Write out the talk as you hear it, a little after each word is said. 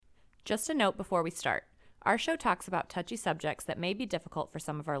Just a note before we start. Our show talks about touchy subjects that may be difficult for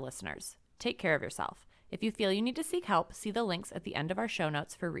some of our listeners. Take care of yourself. If you feel you need to seek help, see the links at the end of our show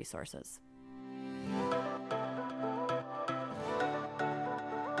notes for resources.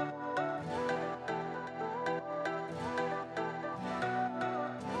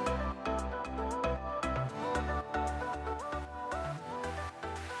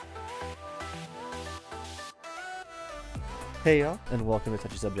 Hey y'all, and welcome to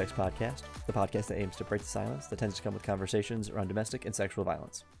Touchy Subjects Podcast, the podcast that aims to break the silence that tends to come with conversations around domestic and sexual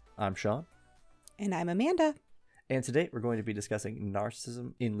violence. I'm Sean. And I'm Amanda. And today we're going to be discussing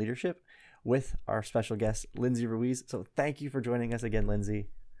narcissism in leadership with our special guest, Lindsay Ruiz. So thank you for joining us again, Lindsay.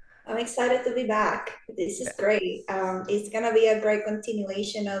 I'm excited to be back. This is great. It's going to be a great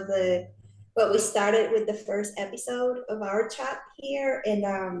continuation of what we started with the first episode of our chat here.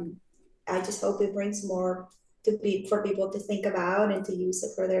 And I just hope it brings more for people to think about and to use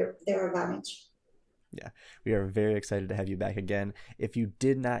it for their advantage. Yeah, we are very excited to have you back again. If you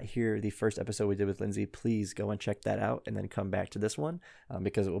did not hear the first episode we did with Lindsay, please go and check that out and then come back to this one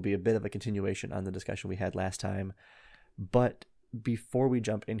because it will be a bit of a continuation on the discussion we had last time. But before we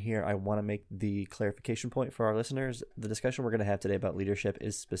jump in here, I want to make the clarification point for our listeners. The discussion we're going to have today about leadership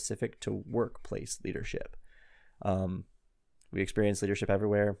is specific to workplace leadership. We experience leadership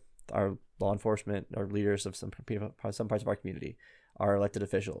everywhere. Our law enforcement are leaders of some parts of our community, our elected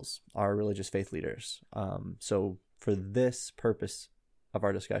officials, our religious faith leaders. So for this purpose of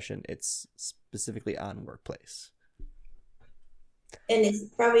our discussion, it's specifically on workplace. And it's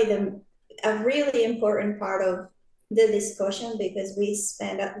probably a really important part of the discussion because we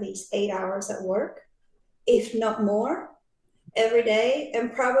spend at least 8 hours at work, if not more, every day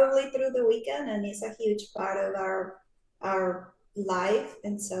and probably through the weekend. And it's a huge part of our life,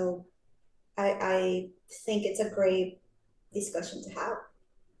 and so I think it's a great discussion to have.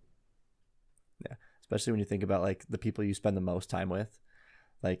 Yeah, especially when you think about like the people you spend the most time with,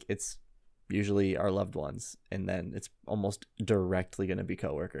 like it's usually our loved ones, and then it's almost directly going to be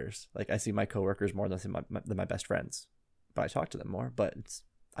coworkers. Like I see my coworkers more than my best friends, but I talk to them more. But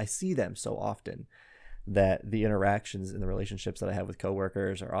I see them so often that the interactions and the relationships that I have with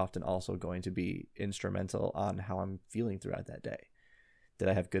coworkers are often also going to be instrumental on how I'm feeling throughout that day. Did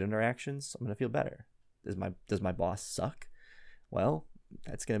I have good interactions? I'm going to feel better. Does my boss suck? Well,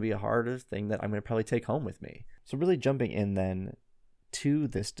 that's going to be a harder thing that I'm going to probably take home with me. So really jumping in then to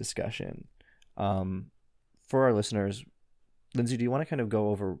this discussion, for our listeners, Lindsay, do you want to kind of go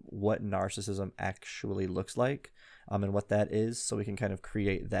over what narcissism actually looks like and what that is so we can kind of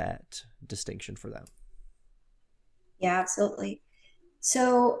create that distinction for them? Yeah, absolutely.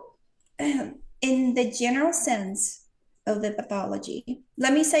 So in the general sense of the pathology,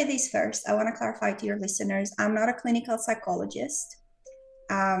 let me say this first. I want to clarify to your listeners, I'm not a clinical psychologist.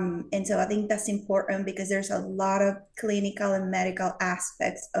 And so I think that's important because there's a lot of clinical and medical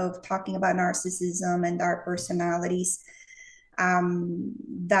aspects of talking about narcissism and our personalities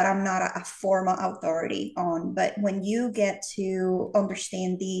that I'm not a formal authority on. But when you get to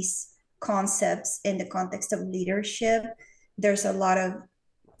understand these concepts in the context of leadership, there's a lot of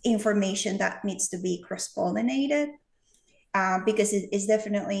information that needs to be cross-pollinated because it is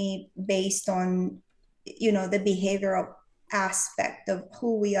definitely based on, the behavioral aspect of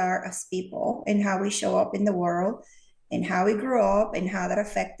who we are as people and how we show up in the world and how we grew up and how that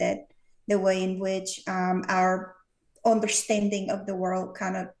affected the way in which our understanding of the world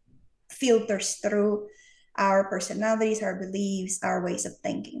kind of filters through our personalities, our beliefs, our ways of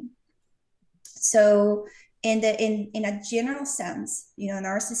thinking. So in a general sense,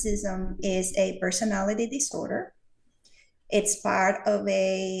 narcissism is a personality disorder. It's part of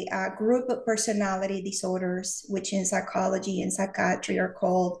a group of personality disorders, which in psychology and psychiatry are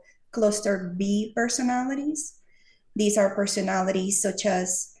called cluster B personalities. These are personalities such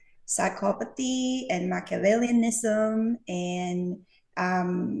as psychopathy and Machiavellianism and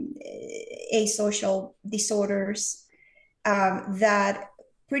asocial disorders that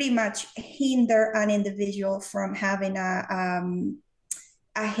pretty much hinder an individual from having a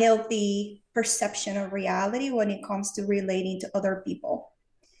healthy perception of reality when it comes to relating to other people.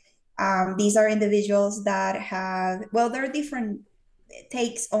 These are individuals that there are different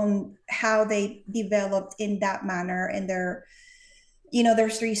takes on how they developed in that manner, and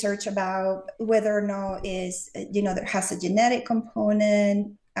there's research about whether or not there has a genetic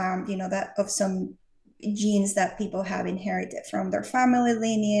component, that of some genes that people have inherited from their family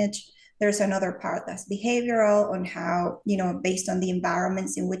lineage. There's another part that's behavioral on how, based on the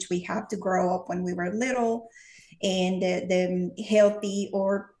environments in which we have to grow up when we were little and the healthy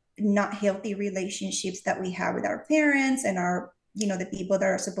or not healthy relationships that we have with our parents and our the people that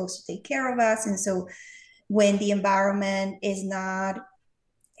are supposed to take care of us. And so when the environment is not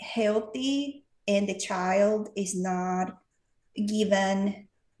healthy and the child is not given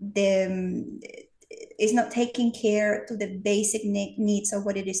is not taking care to the basic needs of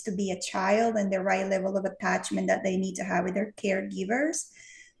what it is to be a child and the right level of attachment that they need to have with their caregivers,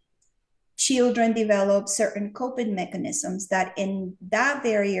 children develop certain coping mechanisms that in that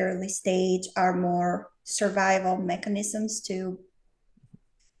very early stage are more survival mechanisms to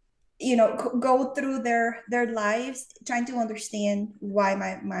go through their lives trying to understand why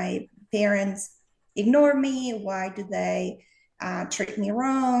my parents ignore me, why do they treat me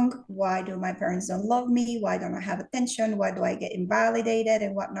wrong, why do my parents don't love me, why don't I have attention, why do I get invalidated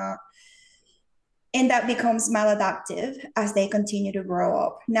and whatnot. And that becomes maladaptive as they continue to grow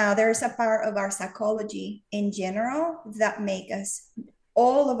up. Now, there's a part of our psychology in general that make us,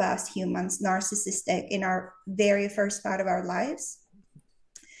 all of us humans, narcissistic in our very first part of our lives,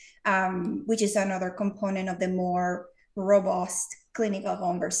 which is another component of the more robust clinical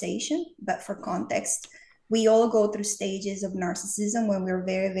conversation. But for context, we all go through stages of narcissism when we're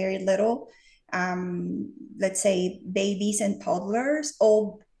very, very little. Let's say babies and toddlers,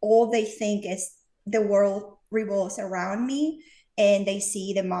 all they think is the world revolves around me, and they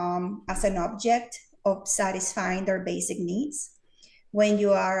see the mom as an object of satisfying their basic needs. When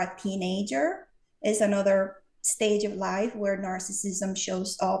you are a teenager, is another stage of life where narcissism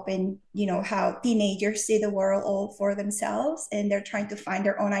shows up in how teenagers see the world all for themselves, and they're trying to find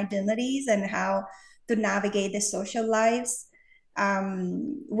their own identities and how to navigate the social lives,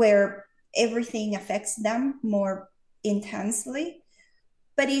 where everything affects them more intensely.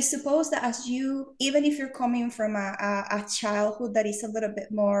 But it's supposed that even if you're coming from a childhood that is a little bit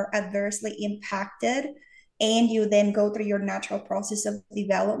more adversely impacted, and you then go through your natural process of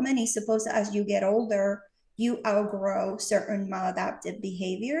development, it's supposed that as you get older, you outgrow certain maladaptive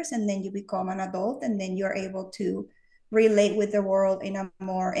behaviors, and then you become an adult, and then you're able to relate with the world in a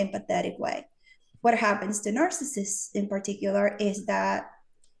more empathetic way. What happens to narcissists in particular is that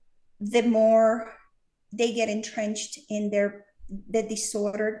the more they get entrenched in the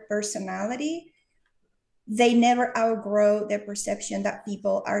disordered personality, they never outgrow their perception that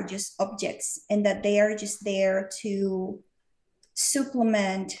people are just objects and that they are just there to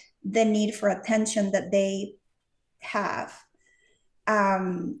supplement the need for attention that they have,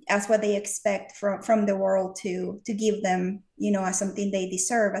 as what they expect from the world to give them, as something they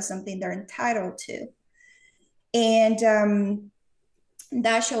deserve, as something they're entitled to. And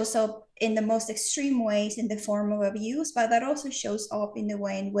that shows up in the most extreme ways in the form of abuse, but that also shows up in the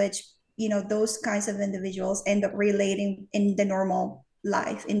way in which, those kinds of individuals end up relating in the normal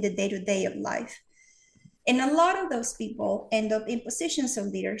life, in the day-to-day of life. And a lot of those people end up in positions of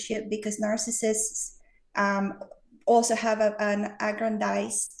leadership because narcissists also have an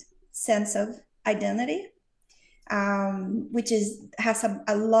aggrandized sense of identity, which has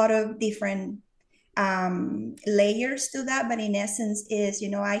a lot of different layers to that. But in essence is,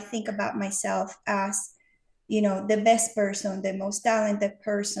 I think about myself as, the best person, the most talented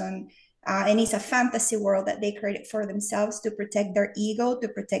person. And it's a fantasy world that they created for themselves to protect their ego, to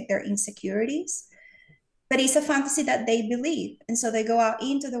protect their insecurities. But it's a fantasy that they believe. And so they go out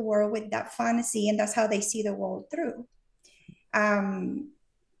into the world with that fantasy, and that's how they see the world through. And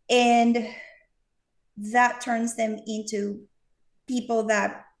that turns them into people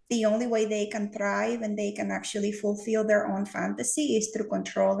that the only way they can thrive and they can actually fulfill their own fantasy is through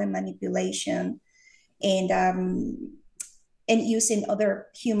control and manipulation, and using other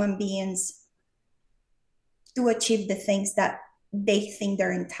human beings to achieve the things that they think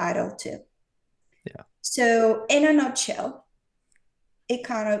they're entitled to. Yeah. So in a nutshell, it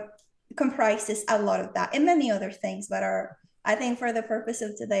kind of comprises a lot of that and many other things that are, I think for the purpose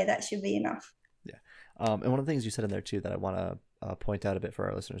of today, that should be enough. Yeah. And one of the things you said in there too that I want to point out a bit for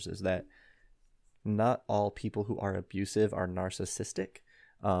our listeners is that not all people who are abusive are narcissistic.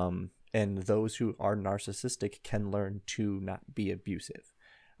 And those who are narcissistic can learn to not be abusive.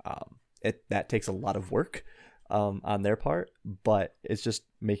 That takes a lot of work on their part, but it's just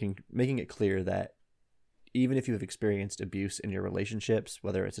making it clear that even if you have experienced abuse in your relationships,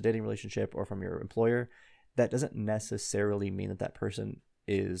 whether it's a dating relationship or from your employer, that doesn't necessarily mean that person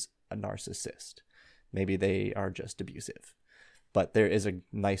is a narcissist. Maybe they are just abusive. But there is a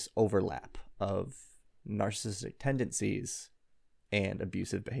nice overlap of narcissistic tendencies and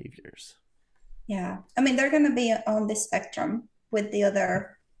abusive behaviors. Yeah. I mean, they're going to be on the spectrum with the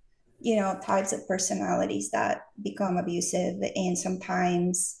other, types of personalities that become abusive. And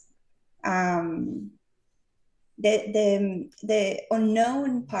sometimes the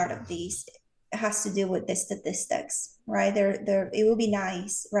unknown part of these has to do with the statistics, right? It would be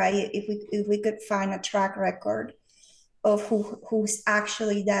nice, right, if we could find a track record of who's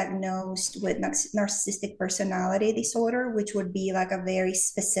actually diagnosed with narcissistic personality disorder, which would be like a very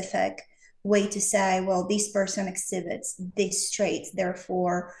specific way to say, well, this person exhibits these traits,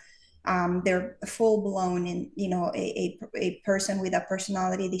 therefore they're full blown in, a person with a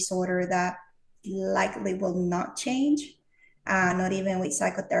personality disorder that likely will not change, not even with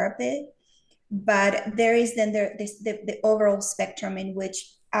psychotherapy. But there is then the overall spectrum in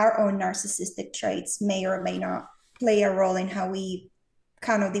which our own narcissistic traits may or may not play a role in how we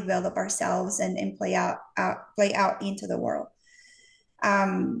kind of develop ourselves and play out into the world.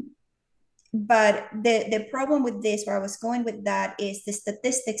 But the problem with this, where I was going with that, is the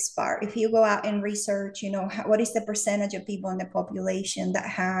statistics part. If you go out and research, what is the percentage of people in the population that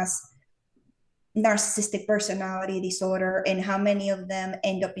has narcissistic personality disorder and how many of them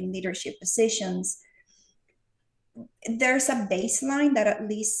end up in leadership positions, there's a baseline that at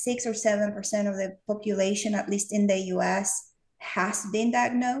least 6 or 7% of the population, at least in the US, has been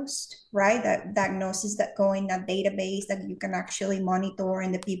diagnosed, right? That diagnosis that go in a database that you can actually monitor,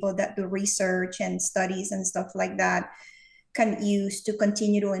 and the people that do research and studies and stuff like that can use to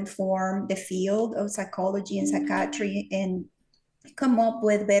continue to inform the field of psychology and psychiatry and come up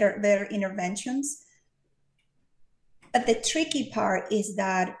with better interventions. But the tricky part is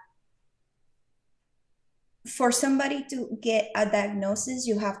that for somebody to get a diagnosis,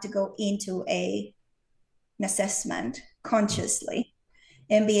 you have to go into an assessment consciously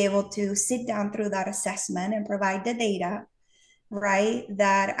and be able to sit down through that assessment and provide the data, right,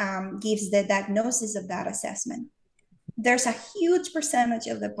 that gives the diagnosis of that assessment. There's a huge percentage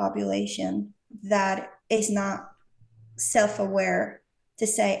of the population that is not self-aware to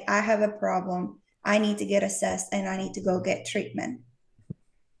say, I have a problem, I need to get assessed, and I need to go get treatment.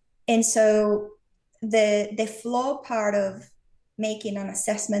 And so the flaw part of making an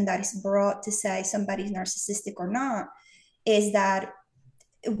assessment that is broad to say somebody's narcissistic or not is that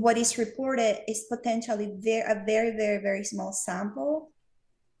what is reported is potentially a very, very, very small sample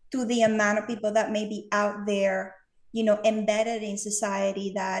to the amount of people that may be out there, embedded in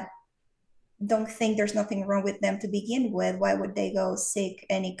society, that don't think there's nothing wrong with them to begin with. Why would they go seek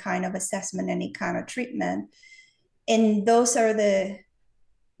any kind of assessment, any kind of treatment? And those are the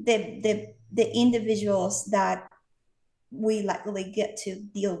individuals that we likely get to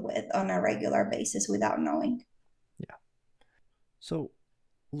deal with on a regular basis without knowing. Yeah. So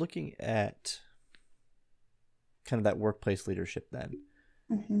looking at kind of that workplace leadership then,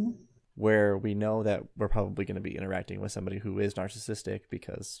 where we know that we're probably going to be interacting with somebody who is narcissistic,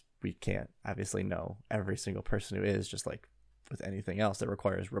 because we can't obviously know every single person who is, just like with anything else that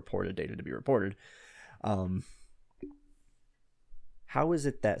requires reported data to be reported. How is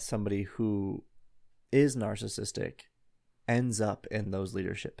it that somebody who is narcissistic ends up in those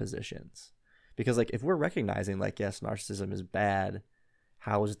leadership positions? Because like, if we're recognizing like, yes, narcissism is bad,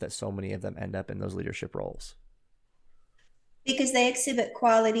 how is it that so many of them end up in those leadership roles? Because they exhibit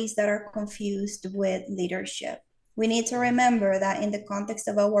qualities that are confused with leadership. We need to remember that in the context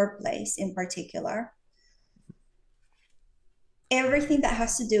of a workplace in particular, everything that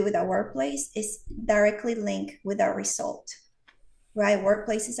has to do with a workplace is directly linked with a result, right?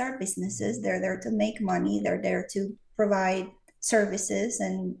 Workplaces are businesses. They're there to make money. They're there to provide services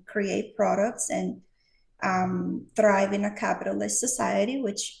and create products and thrive in a capitalist society,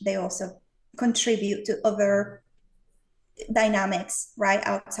 which they also contribute to other dynamics, right,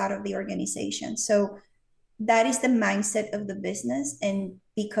 outside of the organization. So that is the mindset of the business. And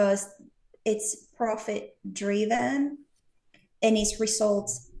because it's profit driven and it's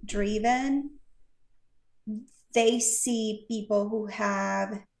results driven, they see people who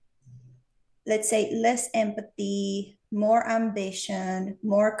have, let's say, less empathy, more ambition,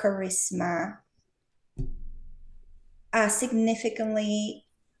 more charisma, as significantly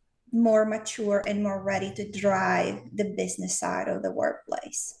more mature and more ready to drive the business side of the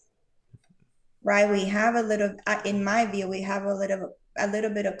workplace, right? We have a little, in my view, we have a little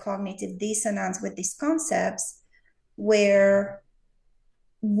bit of cognitive dissonance with these concepts, where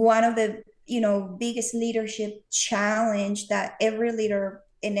one of the biggest leadership challenge that every leader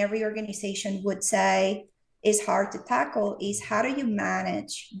in every organization would say is hard to tackle is, how do you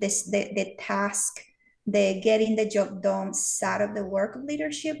manage the task, the getting the job done side of the work of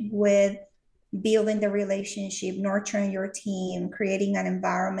leadership, with building the relationship, nurturing your team, creating an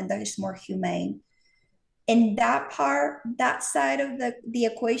environment that is more humane. And that side of the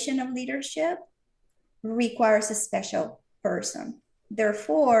equation of leadership requires a special person.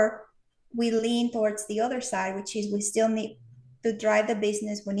 Therefore, we lean towards the other side, which is we still need to drive the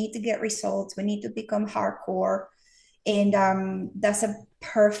business. We need to get results. We need to become hardcore. And that's a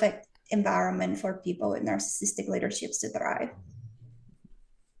perfect environment for people with narcissistic leaderships to thrive.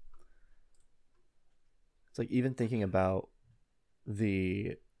 It's like even thinking about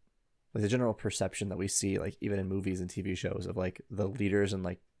the general perception that we see, like even in movies and TV shows, of like the leaders and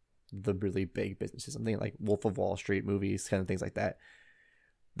like the really big businesses, something like Wolf of Wall Street movies, kind of things like that.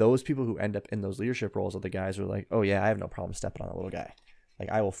 Those people who end up in those leadership roles are the guys who are like, oh yeah, I have no problem stepping on a little guy. Like,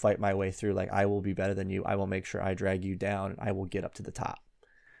 I will fight my way through. Like, I will be better than you. I will make sure I drag you down, and I will get up to the top.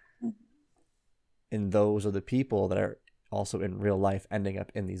 And those are the people that are also in real life ending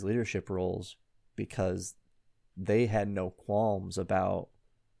up in these leadership roles because they had no qualms about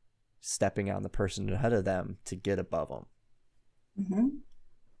stepping on the person ahead of them to get above them. Mm-hmm.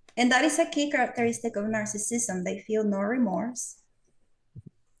 And that is a key characteristic of narcissism. They feel no remorse.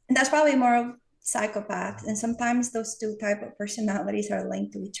 And that's probably more of psychopath. And sometimes those two type of personalities are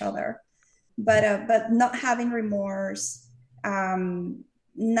linked to each other. But not having remorse,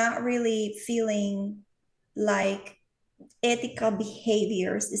 not really feeling like ethical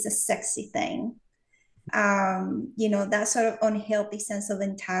behaviors is a sexy thing. That sort of unhealthy sense of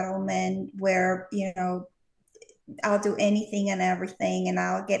entitlement where, I'll do anything and everything and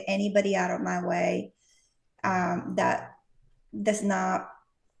I'll get anybody out of my way. That does not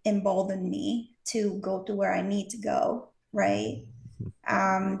embolden me to go to where I need to go, right?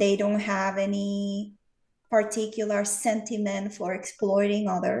 They don't have any particular sentiment for exploiting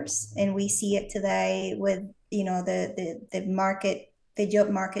others. And we see it today with, the job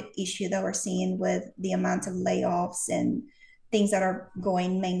market issue that we're seeing with the amount of layoffs and things that are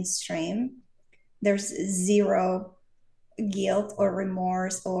going mainstream. There's zero guilt or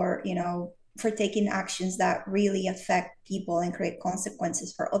remorse or, for taking actions that really affect people and create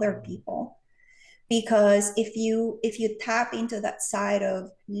consequences for other people. Because if you tap into that side of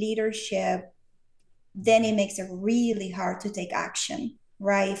leadership, then it makes it really hard to take action,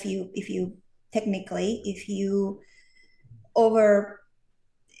 right? If you over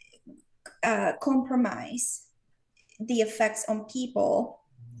compromise the effects on people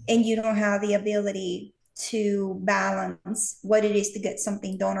and you don't have the ability to balance what it is to get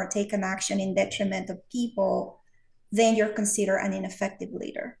something done or take an action in detriment of people, then you're considered an ineffective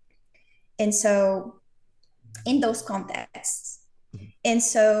leader. And so in those contexts, and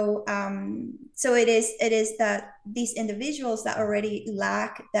so it is that these individuals that already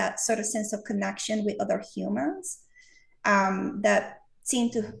lack that sort of sense of connection with other humans, that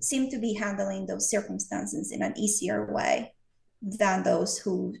seem to be handling those circumstances in an easier way than those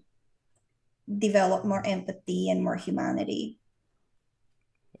who develop more empathy and more humanity.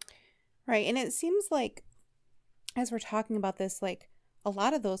 Right. And it seems like, as we're talking about this, like a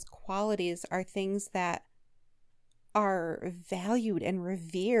lot of those qualities are things that are valued and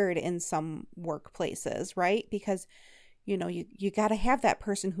revered in some workplaces, right? Because, you got to have that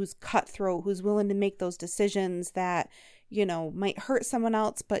person who's cutthroat, who's willing to make those decisions that, might hurt someone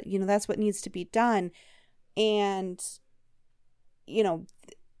else, but, that's what needs to be done. And,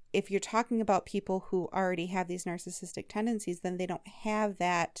 if you're talking about people who already have these narcissistic tendencies, then they don't have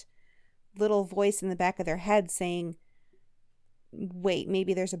that little voice in the back of their head saying, wait,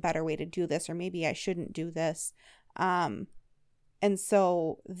 maybe there's a better way to do this, or maybe I shouldn't do this. And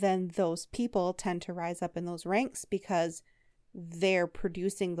so then those people tend to rise up in those ranks because they're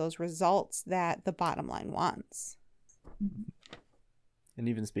producing those results that the bottom line wants. And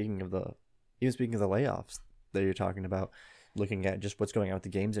even speaking of the layoffs that you're talking about, looking at just what's going on with the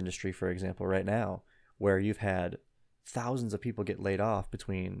games industry, for example, right now, where you've had thousands of people get laid off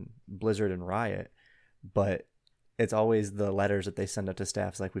between Blizzard and Riot, but it's always the letters that they send out to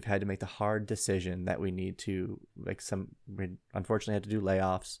staffs like, we've had to make the hard decision that we need to, we unfortunately had to do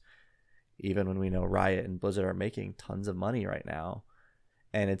layoffs, even when we know Riot and Blizzard are making tons of money right now.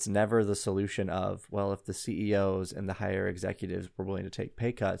 And it's never the solution of, well, if the CEOs and the higher executives were willing to take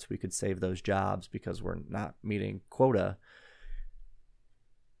pay cuts, we could save those jobs because we're not meeting quota.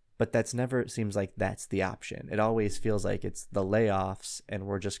 But that's never, it seems like that's the option. It always feels like it's the layoffs and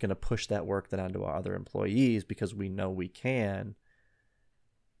we're just going to push that work then onto our other employees because we know we can,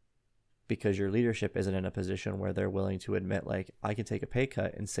 because your leadership isn't in a position where they're willing to admit, like, I can take a pay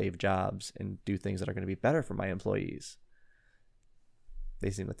cut and save jobs and do things that are going to be better for my employees.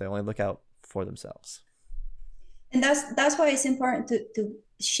 They seem like they only look out for themselves. And that's why it's important to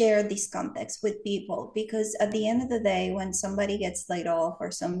share this context with people, because at the end of the day, when somebody gets laid off or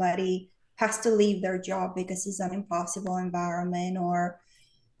somebody has to leave their job because it's an impossible environment, or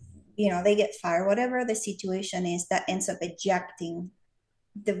they get fired, whatever the situation is that ends up ejecting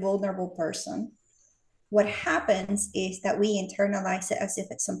the vulnerable person, what happens is that we internalize it as if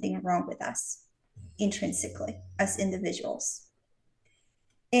it's something wrong with us intrinsically as individuals.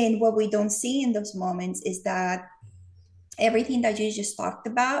 And what we don't see in those moments is that everything that you just talked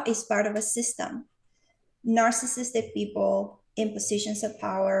about is part of a system. Narcissistic people in positions of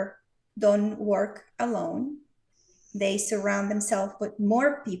power don't work alone. They surround themselves with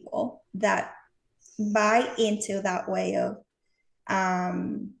more people that buy into that way of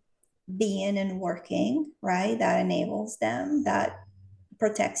being and working, right? That enables them, that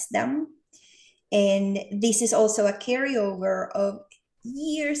protects them. And this is also a carryover of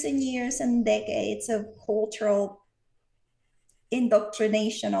years and years and decades of cultural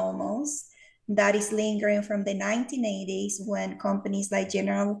indoctrination almost that is lingering from the 1980s when companies like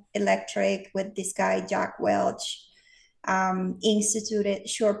General Electric with this guy, Jack Welch, instituted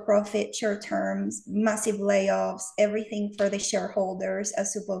short profit, short terms, massive layoffs, everything for the shareholders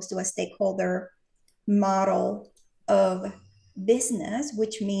as opposed to a stakeholder model of business,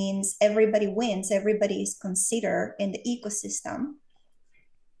 which means everybody wins, everybody is considered in the ecosystem.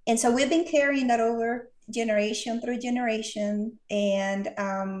 And so we've been carrying that over generation through generation, and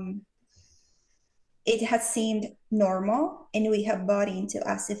it has seemed normal, and we have bought into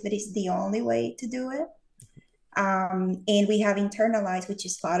as if it is the only way to do it. And we have internalized, which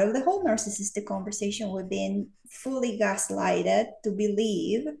is part of the whole narcissistic conversation. We've been fully gaslighted to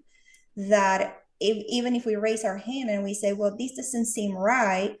believe that even if we raise our hand and we say, well, this doesn't seem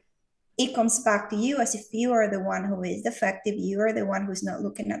right, it comes back to you as if you are the one who is defective, you are the one who's not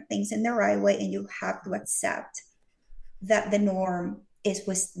looking at things in the right way, and you have to accept that the norm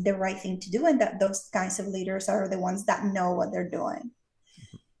was the right thing to do, and that those kinds of leaders are the ones that know what they're doing.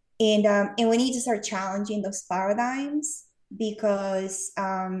 And we need to start challenging those paradigms because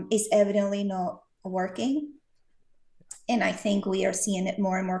it's evidently not working. And I think we are seeing it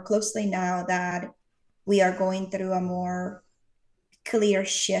more and more closely now that we are going through a more clear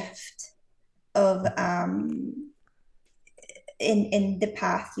shift of in the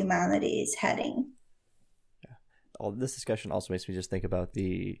path humanity is heading. Yeah. All this discussion also makes me just think about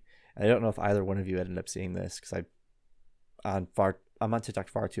I don't know if either one of you ended up seeing this because I'm on TikTok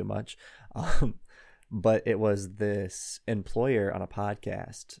far too much, but it was this employer on a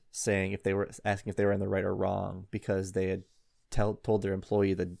podcast asking if they were in the right or wrong because they had told their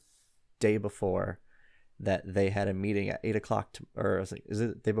employee the day before that they had a meeting at 8:00 or is it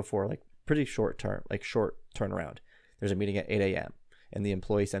the day before, like pretty short turnaround. There's a meeting at 8 a.m. and the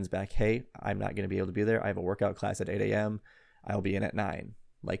employee sends back, hey, I'm not going to be able to be there. I have a workout class at 8 a.m. I'll be in at 9,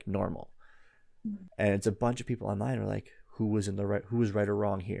 like normal. And it's a bunch of people online who are like, who was right or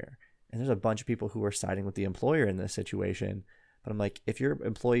wrong here? And there's a bunch of people who are siding with the employer in this situation. But I'm like, if your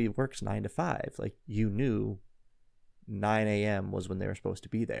employee works 9 to 5, like you knew 9 a.m. was when they were supposed to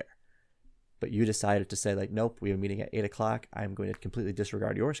be there. But you decided to say like, nope, we have a meeting at 8:00. I'm going to completely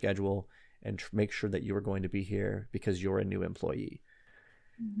disregard your schedule and make sure that you are going to be here because you're a new employee.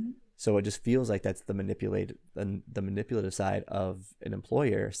 Mm-hmm. So it just feels like that's the manipulative side of an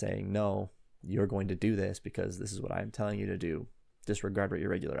employer saying, no, you're going to do this because this is what I'm telling you to do. Disregard what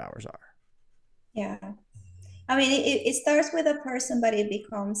your regular hours are. Yeah. I mean, it starts with a person, but it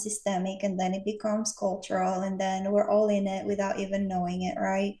becomes systemic, and then it becomes cultural, and then we're all in it without even knowing it,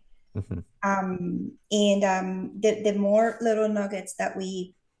 right? Mm-hmm. The more little nuggets that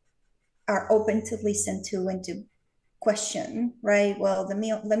we are open to listen to and to question, right? Well,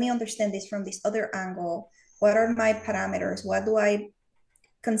 let me understand this from this other angle. What are my parameters? What do I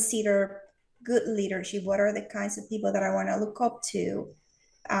consider good leadership? What are the kinds of people that I want to look up to?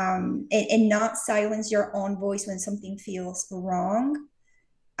 And not silence your own voice when something feels wrong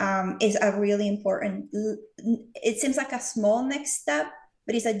is a really important, it seems like a small next step,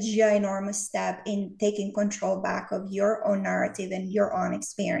 but it's a ginormous step in taking control back of your own narrative and your own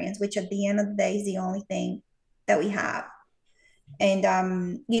experience, which at the end of the day is the only thing that we have. And,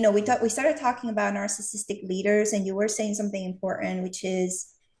 we started talking about narcissistic leaders, and you were saying something important, which is,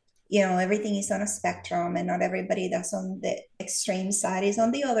 everything is on a spectrum, and not everybody that's on the extreme side is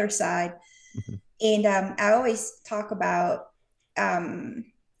on the other side. Mm-hmm. And I always talk about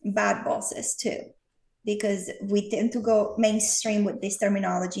bad bosses too, because we tend to go mainstream with this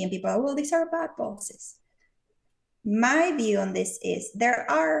terminology, and people are, well, these are bad bosses. My view on this is there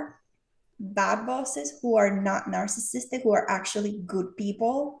are bad bosses who are not narcissistic, who are actually good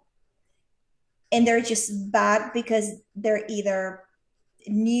people. And they're just bad because they're either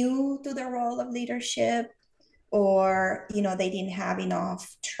new to the role of leadership, or they didn't have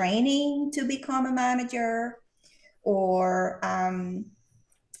enough training to become a manager, or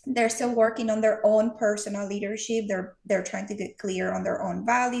they're still working on their own personal leadership. They're trying to get clear on their own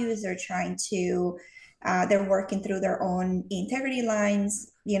values. They're trying to They're working through their own integrity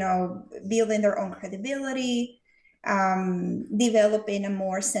lines, building their own credibility, developing a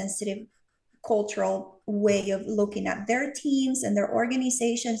more sensitive cultural way of looking at their teams and their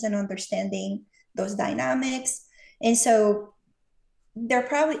organizations and understanding those dynamics. And so they're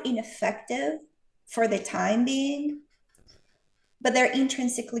probably ineffective for the time being, but they're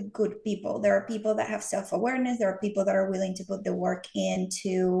intrinsically good people. There are people that have self-awareness. There are people that are willing to put the work in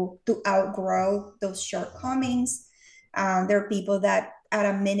to outgrow those shortcomings. There are people that at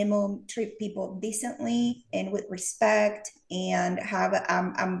a minimum treat people decently and with respect and have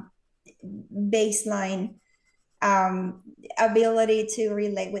a baseline ability to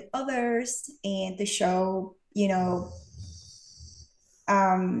relate with others and to show,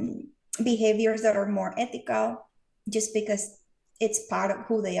 behaviors that are more ethical just because it's part of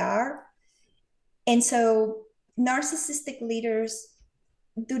who they are. And so narcissistic leaders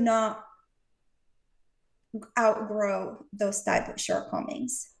do not outgrow those type of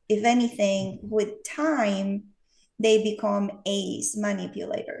shortcomings. If anything, with time, they become ace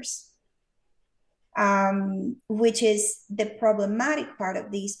manipulators, which is the problematic part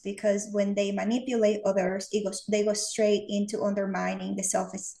of this, because when they manipulate others, they go straight into undermining the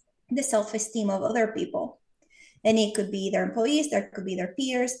self-esteem of other people. And it could be their employees, there could be their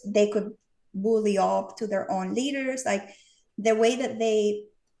peers, they could bully up to their own leaders. Like the way that they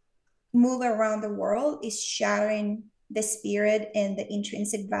move around the world is shattering the spirit and the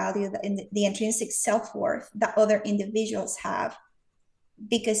intrinsic value and the intrinsic self-worth that other individuals have,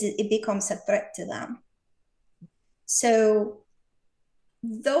 because it becomes a threat to them. So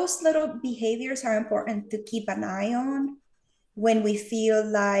those little behaviors are important to keep an eye on when we feel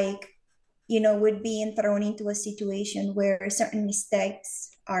like, we're being thrown into a situation where certain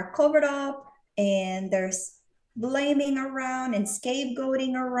mistakes are covered up and there's blaming around and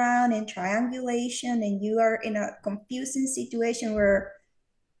scapegoating around and triangulation, and you are in a confusing situation where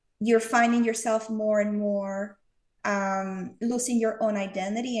you're finding yourself more and more losing your own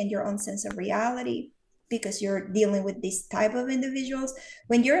identity and your own sense of reality because you're dealing with this type of individuals.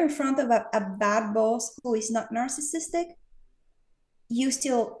 When you're in front of a bad boss who is not narcissistic, you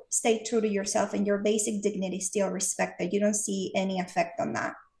still stay true to yourself and your basic dignity is still respected. You don't see any effect on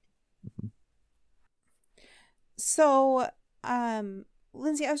that. So,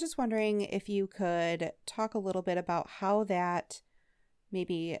 Lindsay, I was just wondering if you could talk a little bit about how that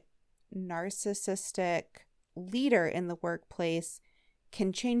maybe narcissistic leader in the workplace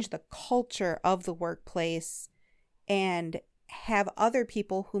can change the culture of the workplace and have other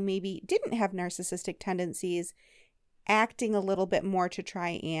people who maybe didn't have narcissistic tendencies acting a little bit more to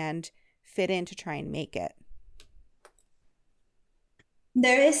try and fit in, to try and make it.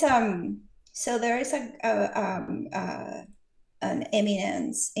 There is an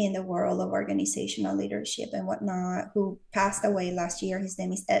eminence in the world of organizational leadership and whatnot who passed away last year. His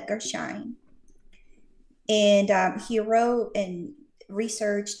name is Edgar Schein, and he wrote and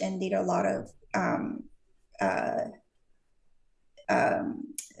researched and did a lot of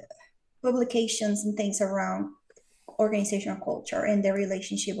publications and things around organizational culture and the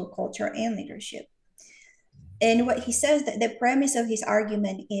relationship of culture and leadership. And what he says, that the premise of his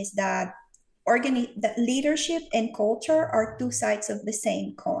argument is that that leadership and culture are two sides of the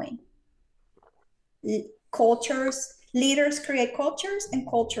same coin. Leaders create cultures and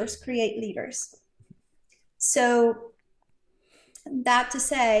cultures create leaders. So that to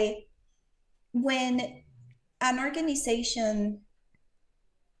say, when an organization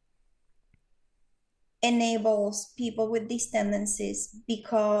enables people with these tendencies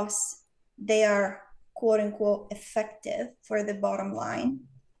because they are quote unquote effective for the bottom line,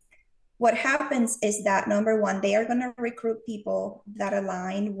 what happens is that number one, they are going to recruit people that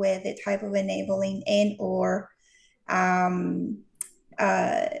align with the type of enabling and or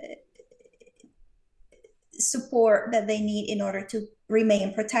support that they need in order to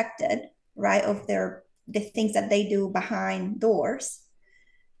remain protected, right, of the things that they do behind doors.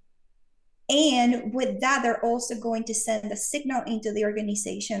 And with that, they're also going to send a signal into the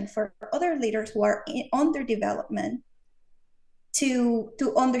organization for other leaders who are under development to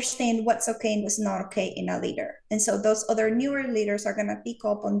understand what's okay and what's not okay in a leader. And so those other newer leaders are going to pick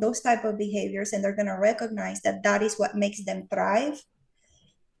up on those type of behaviors, and they're going to recognize that that is what makes them thrive.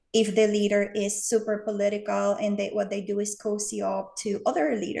 If the leader is super political and what they do is cozy up to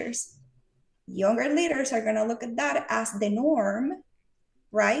other leaders, younger leaders are going to look at that as the norm,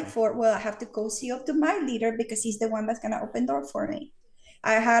 right? I have to cozy up to my leader because he's the one that's going to open door for me.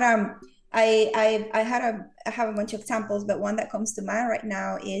 I have a bunch of examples, but one that comes to mind right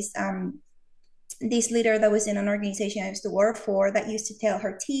now is this leader that was in an organization I used to work for that used to tell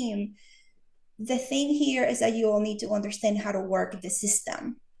her team, the thing here is that you all need to understand how to work the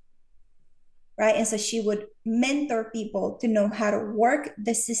system, right? And so she would mentor people to know how to work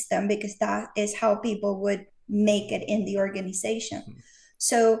the system, because that is how people would make it in the organization.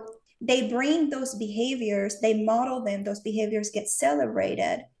 So they bring those behaviors, they model them, those behaviors get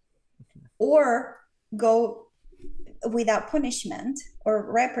celebrated or go without punishment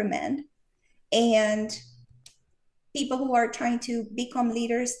or reprimand. And people who are trying to become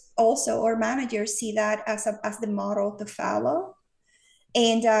leaders also, or managers, see that as the model to follow.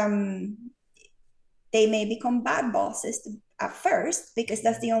 And they may become bad bosses at first because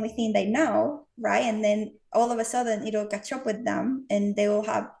that's the only thing they know, right? And then all of a sudden it'll catch up with them, and they will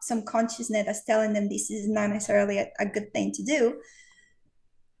have some consciousness that's telling them this is not necessarily a good thing to do.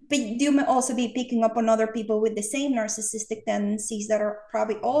 But you may also be picking up on other people with the same narcissistic tendencies that are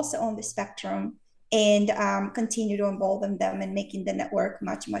probably also on the spectrum, and continue to involve them and making the network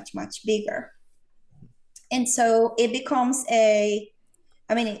much, much, much bigger. And so it becomes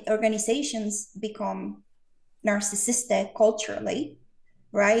organizations become narcissistic culturally,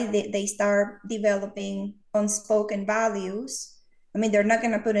 right? They start developing unspoken values. They're not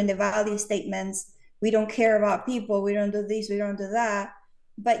going to put in the value statements, we don't care about people, we don't do this, we don't do that.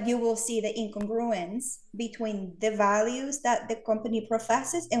 But you will see the incongruence between the values that the company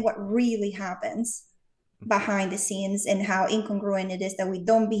professes and what really happens behind the scenes, and how incongruent it is that we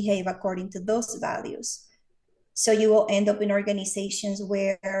don't behave according to those values. So you will end up in organizations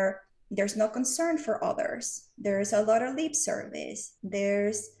where there's no concern for others. There's a lot of lip service.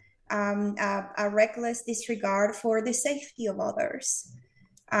 There's a reckless disregard for the safety of others.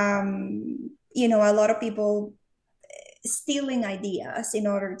 A lot of people stealing ideas in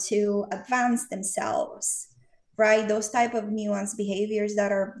order to advance themselves, right? Those type of nuanced behaviors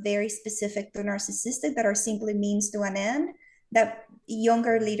that are very specific to narcissistic, that are simply means to an end, that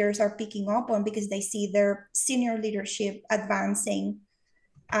younger leaders are picking up on because they see their senior leadership advancing,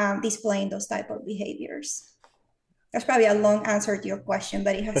 displaying those type of behaviors. That's probably a long answer to your question,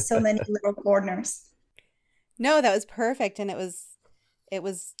 but it has so many little corners. No, that was perfect. And it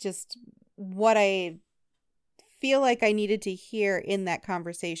was just what I feel like I needed to hear in that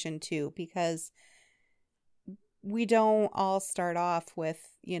conversation too, because we don't all start off with,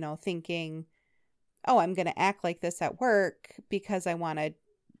 thinking, oh, I'm going to act like this at work because I want to,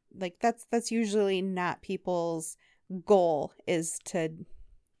 like, that's usually not people's goal, is to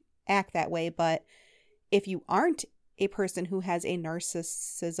act that way. But if you aren't a person who has a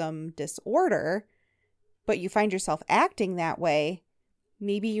narcissism disorder, but you find yourself acting that way,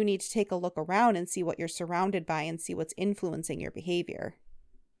 maybe you need to take a look around and see what you're surrounded by and see what's influencing your behavior.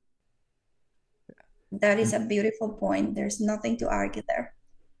 That is a beautiful point. There's nothing to argue there.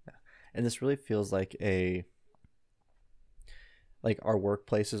 And this really feels like our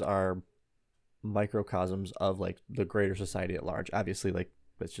workplaces are microcosms of like the greater society at large. Obviously, like,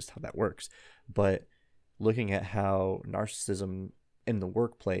 that's just how that works. But looking at how narcissism in the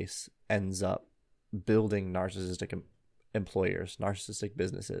workplace ends up building narcissistic employers, narcissistic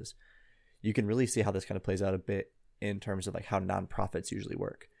businesses, you can really see how this kind of plays out a bit in terms of like how nonprofits usually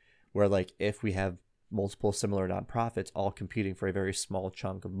work, where like if we have multiple similar nonprofits all competing for a very small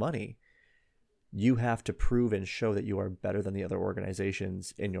chunk of money, you have to prove and show that you are better than the other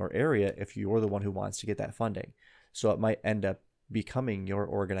organizations in your area if you're the one who wants to get that funding. So it might end up becoming your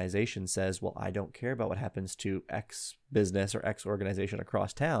organization says, well, I don't care about what happens to X business or X organization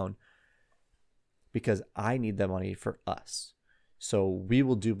across town because I need the money for us. So we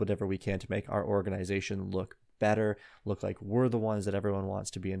will do whatever we can to make our organization look better, look like we're the ones that everyone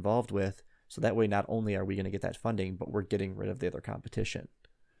wants to be involved with. So that way, not only are we going to get that funding, but we're getting rid of the other competition.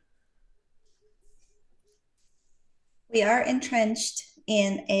 We are entrenched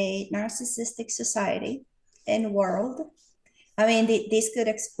in a narcissistic society and world. This could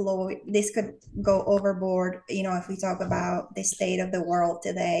explode, this could go overboard, if we talk about the state of the world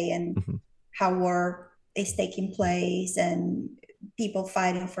today and how war is taking place and people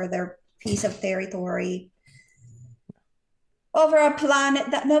fighting for their piece of territory over a planet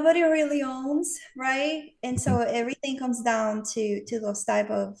that nobody really owns, right? And so everything comes down to those type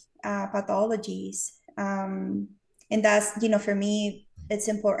of pathologies. And that's, for me, it's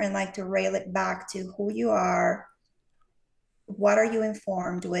important like to rail it back to who you are. What are you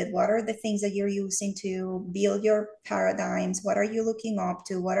informed with? What are the things that you're using to build your paradigms? What are you looking up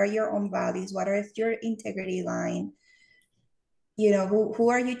to? What are your own values? What is your integrity line? Who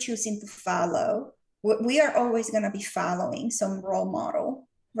are you choosing to follow? We are always going to be following some role model,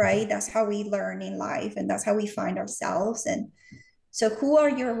 right? That's how we learn in life, and that's how we find ourselves. And so who are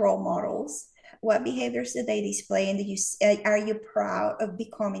your role models? what behaviors do they display, and are you proud of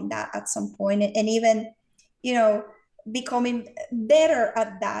becoming that at some point, and even, you know, becoming better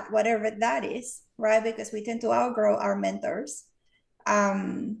at that, whatever that is, right? Because we tend to outgrow our mentors.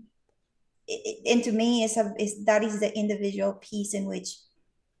 And to me, that is the individual piece in which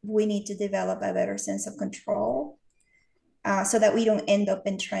we need to develop a better sense of control, so that we don't end up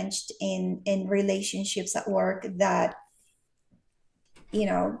entrenched in relationships at work that, you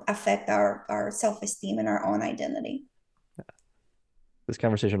know, affect our self-esteem and our own identity. This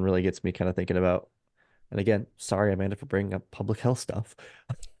conversation really gets me kind of thinking about, and again, sorry, Amanda, for bringing up public health stuff.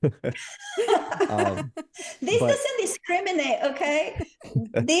 This doesn't discriminate, okay?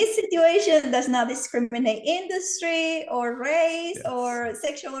 This situation does not discriminate industry or race, yes, or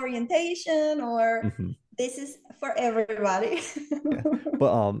sexual orientation, or this is for everybody. Yeah.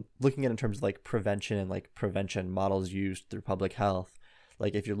 But looking at in terms of like prevention and like prevention models used through public health,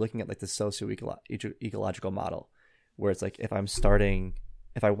 like if you're looking at like the socio-ecological model, where it's like if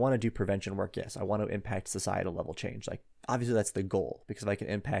I want to do prevention work, yes, I want to impact societal level change. Like obviously that's the goal, because if I can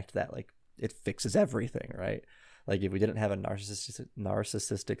impact that, like it fixes everything, right? Like if we didn't have a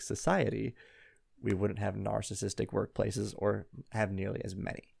narcissistic society, we wouldn't have narcissistic workplaces or have nearly as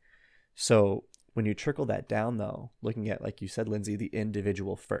many. So when you trickle that down though, looking at, like you said, Lindsay, the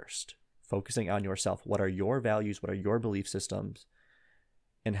individual first, focusing on yourself, what are your values, what are your belief systems,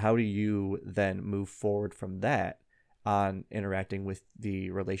 and how do you then move forward from that on interacting with the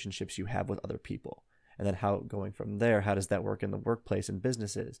relationships you have with other people? And then how going from there, how does that work in the workplace and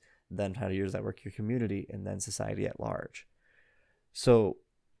businesses? Then how does that work in your community and then society at large? So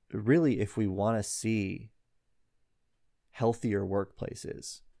really, if we want to see healthier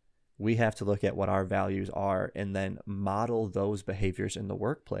workplaces, we have to look at what our values are and then model those behaviors in the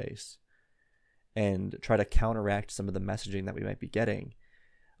workplace and try to counteract some of the messaging that we might be getting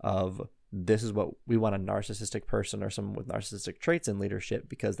of, this is what we want, a narcissistic person or someone with narcissistic traits in leadership,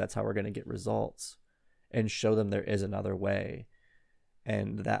 because that's how we're going to get results, and show them there is another way.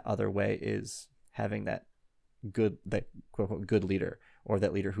 And that other way is having that quote unquote good leader, or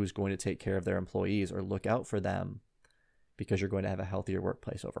that leader who's going to take care of their employees or look out for them, because you're going to have a healthier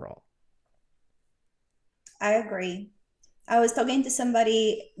workplace overall. I agree. I was talking to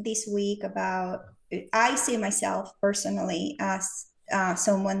somebody this week about, I see myself personally as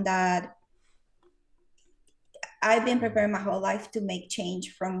someone that I've been preparing my whole life to make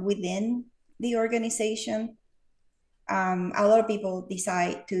change from within the organization. A lot of people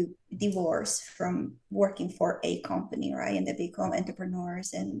decide to divorce from working for a company, right? And they become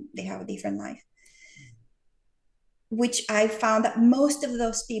entrepreneurs and they have a different life. Which I found that most of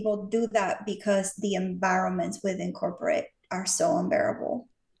those people do that because the environments within corporate are so unbearable,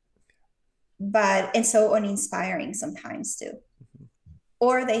 and so uninspiring sometimes too.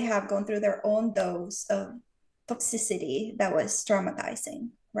 Or they have gone through their own dose of toxicity that was traumatizing,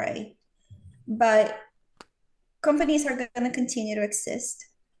 right? But companies are going to continue to exist,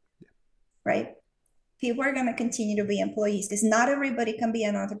 right? People are going to continue to be employees, because not everybody can be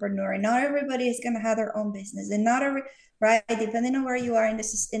an entrepreneur, and not everybody is going to have their own business, and not every, right? Depending on where you are in the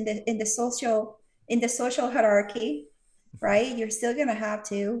social hierarchy, right? You're still going to have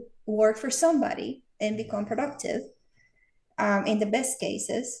to work for somebody and become productive, in the best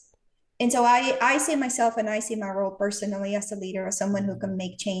cases. And so I see myself, and I see my role personally as a leader, as someone who can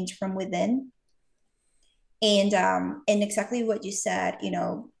make change from within. And exactly what you said, you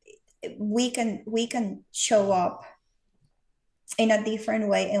know, we can show up in a different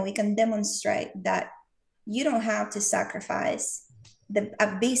way, and we can demonstrate that you don't have to sacrifice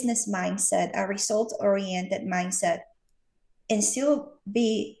a business mindset, a result-oriented mindset, and still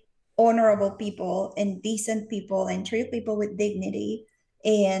be honorable people and decent people and treat people with dignity,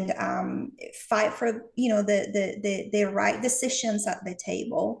 and fight for, you know, the right decisions at the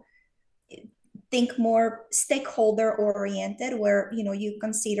table. Think more stakeholder oriented, where, you know, you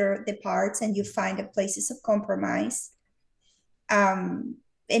consider the parts and you find the places of compromise, in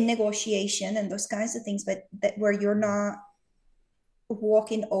negotiation and those kinds of things, but that where you're not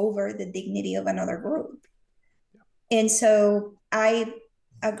walking over the dignity of another group. And so I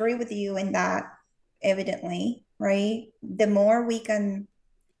agree with you in that, evidently, right? The more we can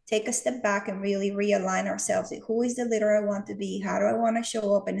take a step back and really realign ourselves. Who is the leader I want to be? How do I want to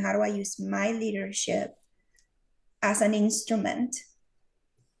show up? And how do I use my leadership as an instrument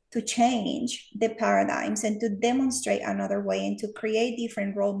to change the paradigms and to demonstrate another way and to create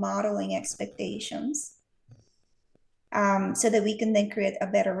different role modeling expectations, so that we can then create a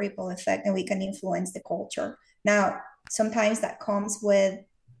better ripple effect and we can influence the culture. Now, sometimes that comes with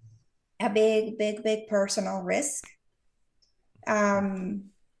a big personal risk.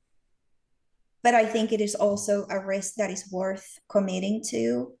 but I think it is also a risk that is worth committing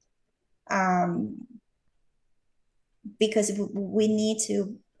to, because we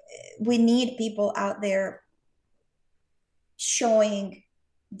need people out there showing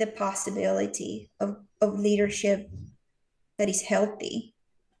the possibility of leadership that is healthy.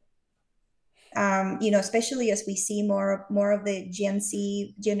 Especially as we see more of the Gen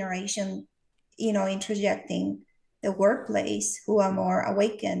Z generation, interjecting the workplace, who are more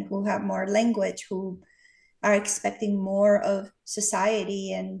awakened, who have more language, who are expecting more of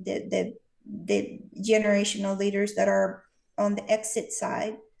society, and the generational leaders that are on the exit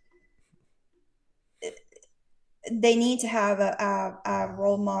side. They need to have a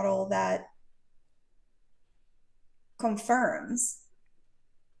role model that confirms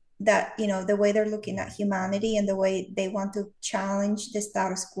that, the way they're looking at humanity and the way they want to challenge the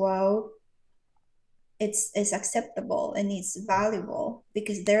status quo, it's acceptable and it's valuable,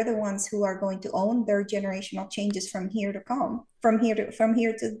 because they're the ones who are going to own their generational changes from here to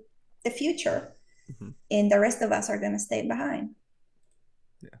the future. Mm-hmm. And the rest of us are going to stay behind.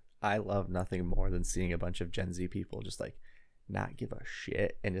 Yeah, I love nothing more than seeing a bunch of Gen Z people just like not give a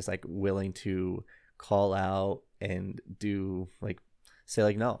shit and just like willing to call out and do like say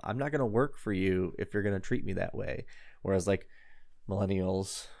like, no, I'm not going to work for you if you're going to treat me that way. Whereas like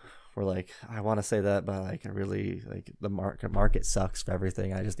millennials were like, I want to say that, but like I really like the market sucks for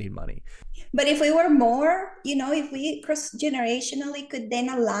everything. I just need money. But if we were more, if we cross generationally could then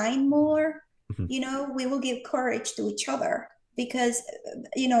align more, mm-hmm. We will give courage to each other, because,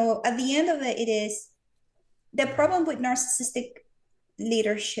 at the end of it, it is the problem with narcissistic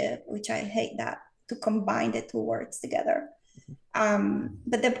leadership, which I hate that to combine the two words together.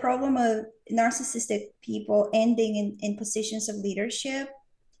 But the problem of narcissistic people ending in positions of leadership,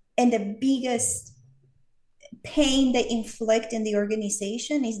 and the biggest pain they inflict in the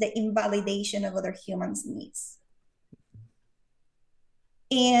organization, is the invalidation of other humans' needs.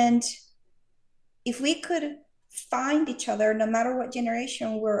 And if we could find each other, no matter what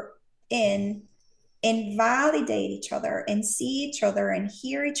generation we're in, and validate each other and see each other and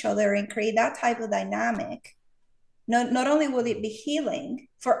hear each other and create that type of dynamic, not only will it be healing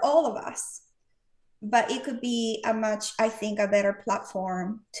for all of us, but it could be a better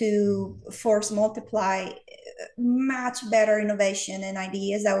platform to force multiply much better innovation and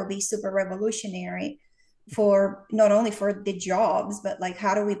ideas that would be super revolutionary for not only for the jobs, but like,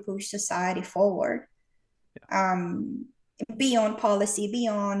 how do we push society forward? Yeah. Beyond policy,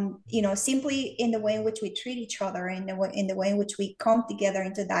 beyond, simply in the way in which we treat each other, in the way in which we come together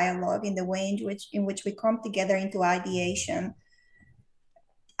into dialogue, in the way in which we come together into ideation.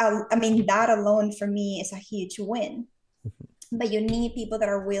 I mean, that alone for me is a huge win. But you need people that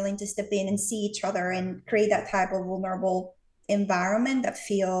are willing to step in and see each other and create that type of vulnerable environment that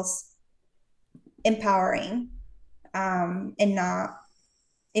feels empowering, and not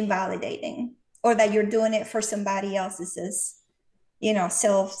invalidating, or that you're doing it for somebody else's,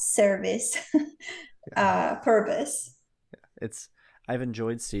 self-service purpose. Yeah. I've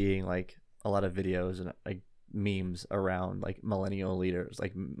enjoyed seeing like a lot of videos and like memes around like millennial leaders,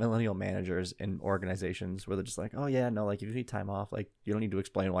 like millennial managers in organizations, where they're just like, oh yeah, no, like if you need time off, like you don't need to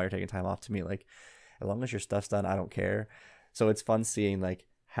explain why you're taking time off to me, like as long as your stuff's done, I don't care. So it's fun seeing like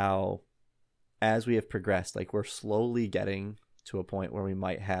how, as we have progressed, like we're slowly getting to a point where we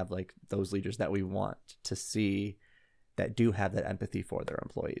might have like those leaders that we want to see, that do have that empathy for their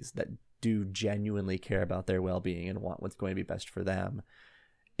employees, that do genuinely care about their well-being and want what's going to be best for them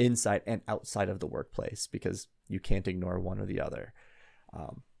inside and outside of the workplace, because you can't ignore one or the other.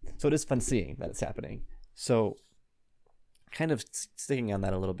 So it is fun seeing that it's happening. So kind of sticking on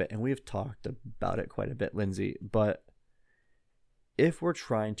that a little bit, and we've talked about it quite a bit, Lindsay, but if we're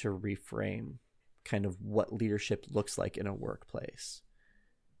trying to reframe kind of what leadership looks like in a workplace,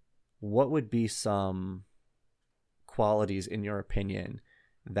 what would be some qualities, in your opinion,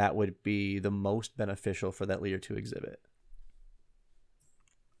 that would be the most beneficial for that leader to exhibit?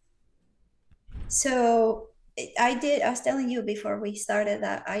 So I was telling you before we started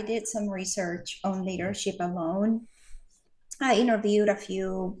that I did some research on leadership alone. I interviewed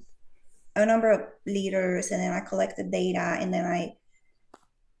a number of leaders, and then I collected data, and then I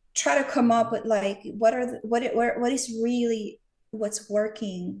try to come up with like, what is really what's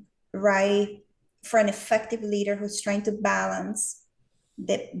working right for an effective leader who's trying to balance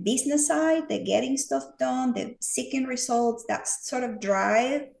the business side, the getting stuff done, the seeking results, that sort of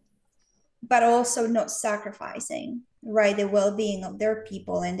drive, but also not sacrificing, right, the well-being of their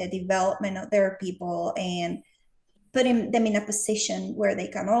people and the development of their people, and putting them in a position where they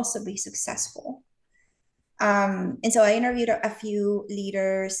can also be successful. And so I interviewed a few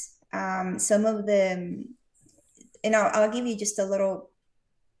leaders, Some of the, and I'll give you just a little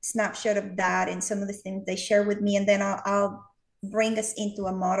snapshot of that and some of the things they share with me, and then I'll bring us into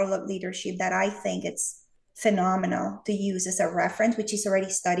a model of leadership that I think it's phenomenal to use as a reference, which is already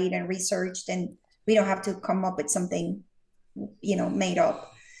studied and researched, and we don't have to come up with something, made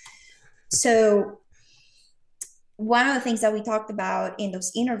up. So one of the things that we talked about in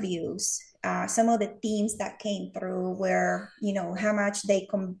those interviews, some of the themes that came through were, how much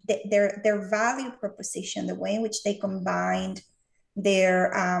their value proposition, the way in which they combined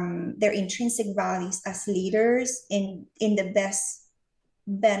their intrinsic values as leaders in the best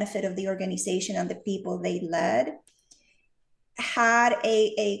benefit of the organization and the people they led, had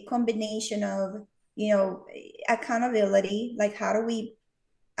a combination of, accountability, like how do we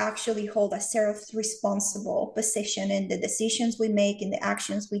actually hold ourselves responsible position in the decisions we make, in the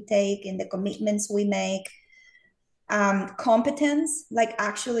actions we take, in the commitments we make. Competence, like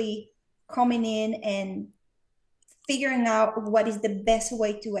actually coming in and figuring out what is the best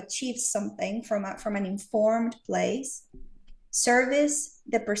way to achieve something from an informed place. Service,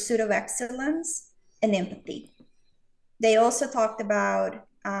 the pursuit of excellence, and empathy. They also talked about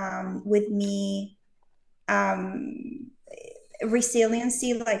with me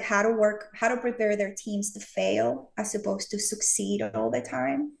resiliency, like how to prepare their teams to fail as opposed to succeed all the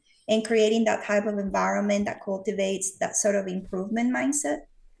time, and creating that type of environment that cultivates that sort of improvement mindset.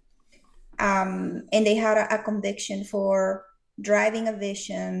 And they had a conviction for driving a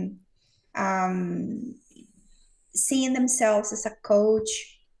vision, seeing themselves as a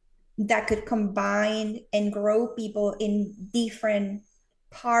coach that could combine and grow people in different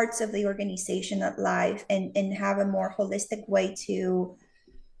parts of the organization at life, and have a more holistic way to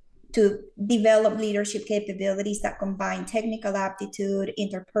develop leadership capabilities that combine technical aptitude,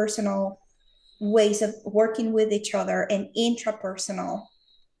 interpersonal ways of working with each other, and intrapersonal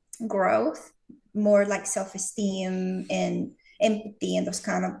growth, more like self-esteem and empathy and those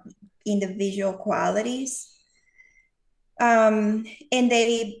kind of individual qualities. And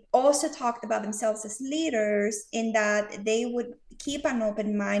they also talked about themselves as leaders in that they would keep an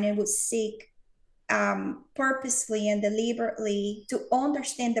open mind and would seek purposely and deliberately to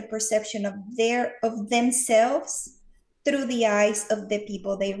understand the perception of themselves through the eyes of the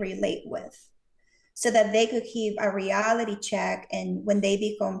people they relate with, so that they could keep a reality check. And when they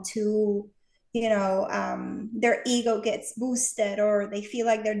become too, their ego gets boosted, or they feel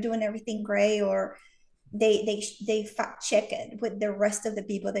like they're doing everything great, or they fact check it with the rest of the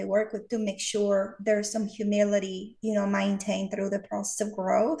people they work with to make sure there's some humility, maintained through the process of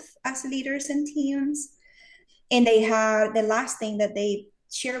growth as leaders and teams. And they had, the last thing that they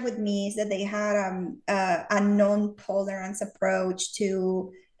shared with me is that they had a non-tolerance approach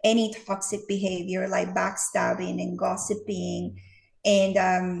to any toxic behavior like backstabbing and gossiping and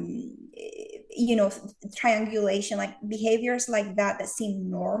triangulation, like behaviors like that seem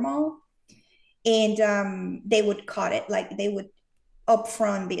normal. And they would cut it, like they would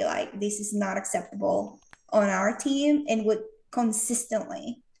upfront be like, this is not acceptable on our team, and would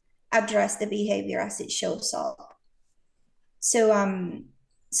consistently address the behavior as it shows up. So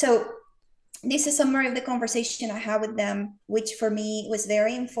this is a summary of the conversation I had with them, which for me was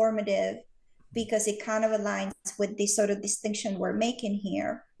very informative because it kind of aligns with this sort of distinction we're making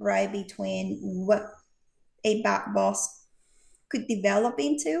here, right? Between what a bad boss could develop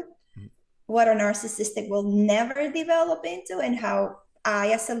into, what a narcissistic will never develop into, and how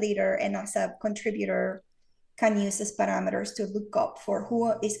I, as a leader and as a contributor, can use as parameters to look up for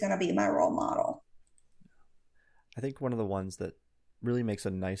who is going to be my role model. I think one of the ones that really makes a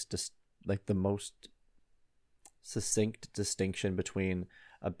nice, the most succinct distinction between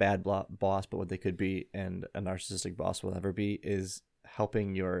a bad boss, but what they could be, and a narcissistic boss will ever be, is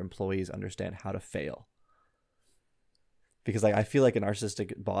helping your employees understand how to fail. Because I feel like a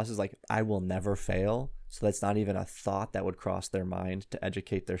narcissistic boss is like, I will never fail. So that's not even a thought that would cross their mind to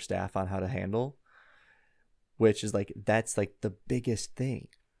educate their staff on how to handle, which is like, that's like the biggest thing.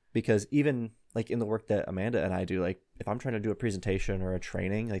 Because even like in the work that Amanda and I do, like if I'm trying to do a presentation or a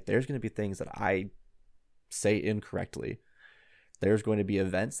training, like there's going to be things that I say incorrectly. There's going to be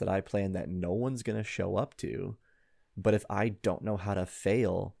events that I plan that no one's going to show up to. But if I don't know how to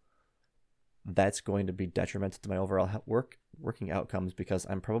fail, that's going to be detrimental to my overall working outcomes, because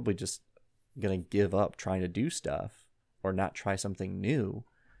I'm probably just going to give up trying to do stuff or not try something new.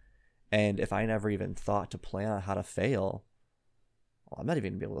 And if I never even thought to plan on how to fail, well, I'm not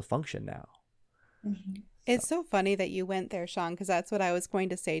even going to be able to function now. Mm-hmm. It's so funny that you went there, Sean, because that's what I was going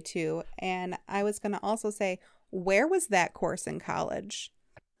to say too. And I was going to also say, where was that course in college?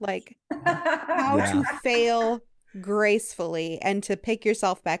 Like how to fail gracefully and to pick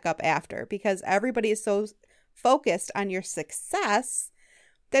yourself back up after, because everybody is so focused on your success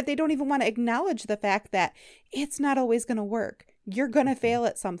that they don't even want to acknowledge the fact that it's not always going to work. You're going to fail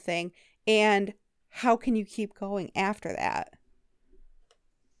at something, and how can you keep going after that?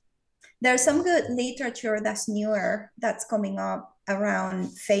 There's some good literature that's newer that's coming up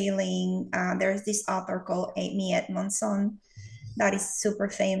around failing. There's this author called Amy Edmondson that is super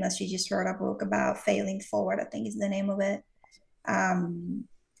famous. She just wrote a book about failing forward, I think is the name of it.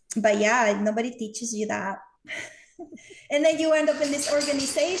 But yeah, nobody teaches you that. And then you end up in these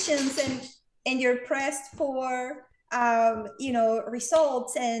organizations and you're pressed for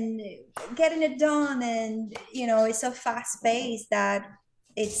results and getting it done, and it's so fast paced that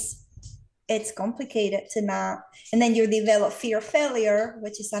it's complicated to not. And then you develop fear of failure,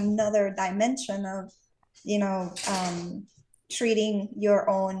 which is another dimension of treating your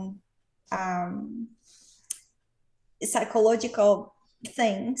own psychological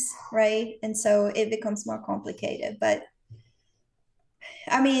things, right? And so it becomes more complicated. But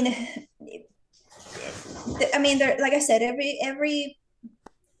I mean, like I said, I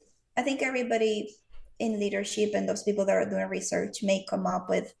think everybody in leadership and those people that are doing research may come up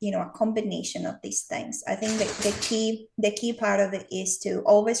with a combination of these things. I think that the key part of it is to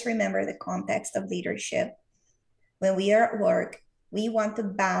always remember the context of leadership. When we are at work, we want to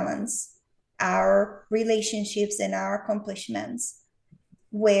balance our relationships and our accomplishments,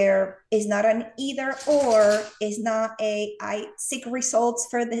 where it's not an either or, it's not I seek results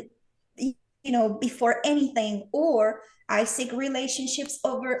for the before anything, or I seek relationships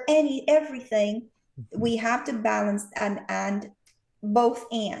over everything. We have to balance and both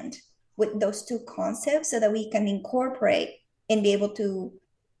and with those two concepts so that we can incorporate and be able to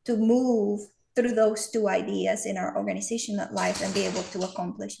move through those two ideas in our organizational life and be able to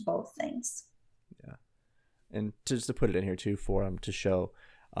accomplish both things. Yeah. And just to put it in here too, for them to show,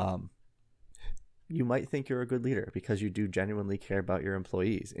 you might think you're a good leader because you do genuinely care about your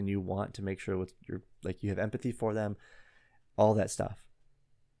employees and you want to make sure you have empathy for them, all that stuff.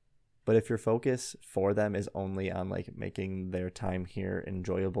 But if your focus for them is only on making their time here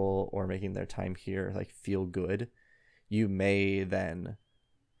enjoyable or making their time here feel good, you may then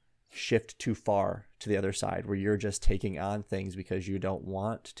shift too far to the other side where you're just taking on things because you don't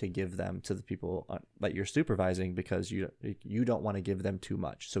want to give them to the people that you're supervising, because you don't want to give them too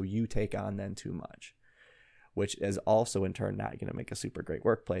much. So you take on then too much, which is also in turn not going to make a super great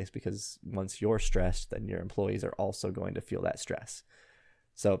workplace, because once you're stressed, then your employees are also going to feel that stress.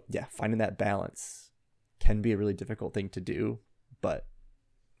 So yeah, finding that balance can be a really difficult thing to do, but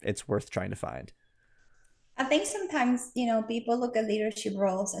it's worth trying to find. I think sometimes, people look at leadership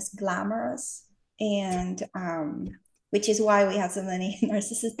roles as glamorous, and which is why we have so many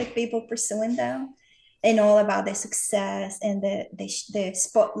narcissistic people pursuing them, and all about the success and the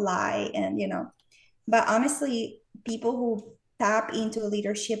spotlight, and but honestly, people who tap into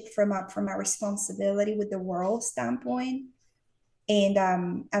leadership from a responsibility with the world standpoint, and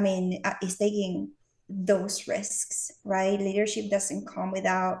is taking those risks, right? Leadership doesn't come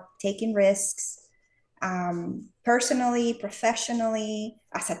without taking risks. Personally, professionally,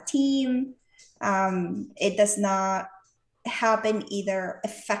 as a team. It does not happen either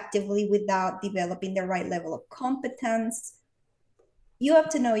effectively without developing the right level of competence. You have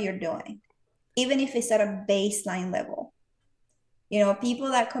to know what you're doing, even if it's at a baseline level.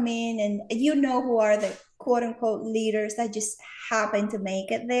 People that come in and who are the quote unquote leaders that just happen to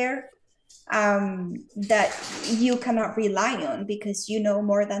make it there, that you cannot rely on because you know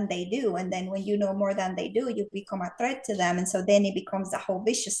more than they do. And then when you know more than they do, you become a threat to them. And so then it becomes a whole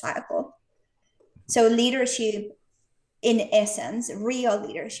vicious cycle. So leadership, in essence, real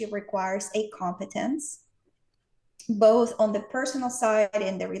leadership requires a competence, both on the personal side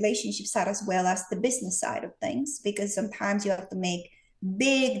and the relationship side, as well as the business side of things, because sometimes you have to make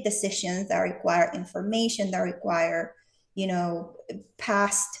big decisions that require information, that require,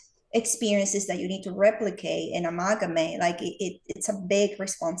 past experiences that you need to replicate and amalgamate. It's a big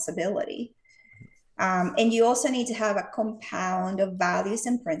responsibility. And you also need to have a compound of values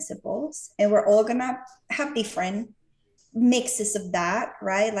and principles, and we're all gonna have different mixes of that,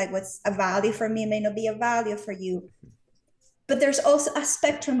 right? What's a value for me may not be a value for you, but there's also a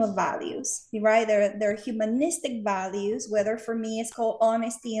spectrum of values, right? There are humanistic values, whether for me it's called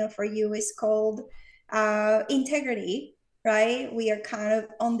honesty and for you it's called integrity, right? We are kind of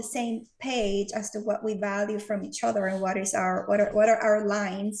on the same page as to what we value from each other and what are our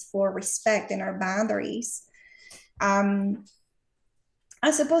lines for respect and our boundaries,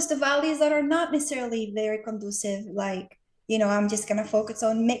 as opposed to values that are not necessarily very conducive, I'm just going to focus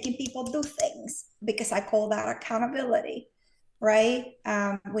on making people do things because I call that accountability, right?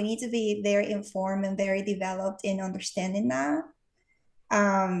 We need to be very informed and very developed in understanding that.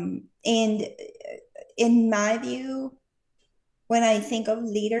 And in my view, when I think of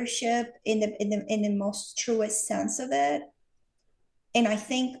leadership in the most truest sense of it, and I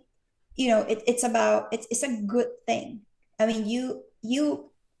think, it's a good thing. I mean,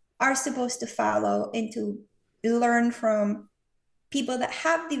 you are supposed to follow and to learn from people that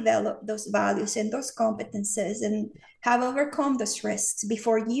have developed those values and those competences and have overcome those risks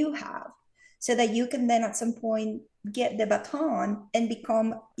before you have, so that you can then at some point get the baton and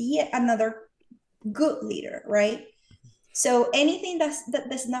become yet another good leader, right? So anything that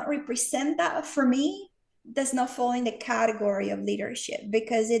does not represent that for me does not fall in the category of leadership,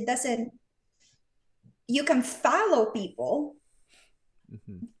 because it doesn't. You can follow people,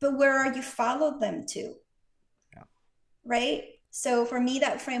 but where are you follow them to? Yeah. Right? So for me,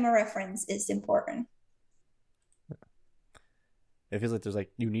 that frame of reference is important. It feels like there's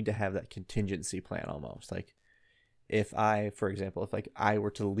like, you need to have that contingency plan almost. Like if I, for example, if like I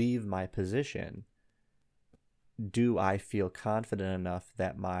were to leave my position, do I feel confident enough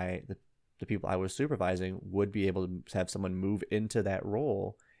that the people I was supervising would be able to have someone move into that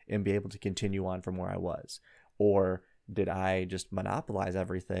role and be able to continue on from where I was? Or did I just monopolize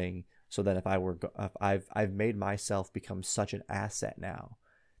everything so that if I've made myself become such an asset now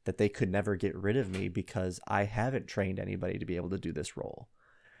that they could never get rid of me because I haven't trained anybody to be able to do this role?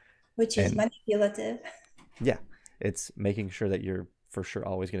 Which is manipulative. Yeah. It's making sure that you're for sure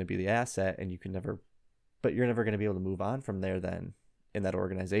always going to be the asset, and you're never going to be able to move on from there then in that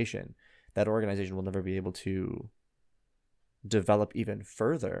organization. That organization will never be able to develop even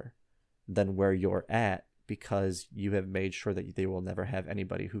further than where you're at, because you have made sure that they will never have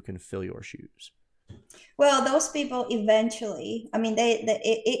anybody who can fill your shoes. Well, those people eventually, I mean,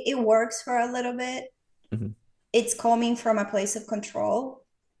 it works for a little bit. Mm-hmm. It's coming from a place of control,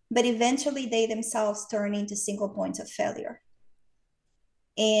 but eventually they themselves turn into single points of failure.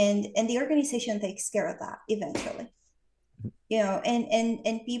 And the organization takes care of that eventually.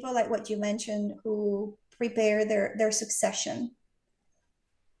 And people like what you mentioned who prepare their succession,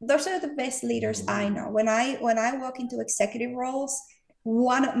 those are the best leaders I know. When I walk into executive roles,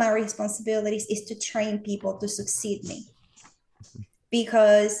 one of my responsibilities is to train people to succeed me,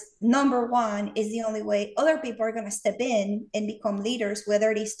 because number one is the only way other people are going to step in and become leaders,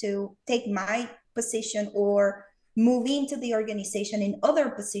 whether it is to take my position or move into the organization in other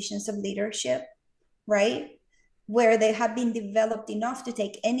positions of leadership, right? Where they have been developed enough to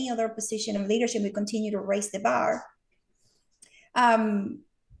take any other position of leadership. We continue to raise the bar.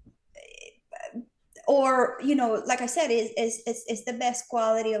 Or, like I said, it's the best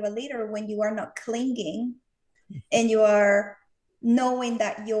quality of a leader when you are not clinging and you are knowing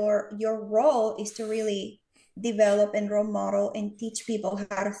that your role is to really develop and role model and teach people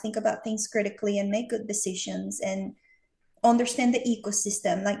how to think about things critically and make good decisions and understand the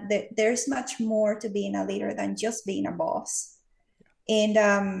ecosystem. Like there's much more to being a leader than just being a boss. And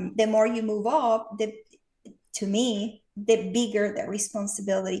the more you move up, to me, the bigger the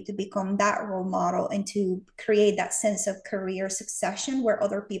responsibility to become that role model and to create that sense of career succession where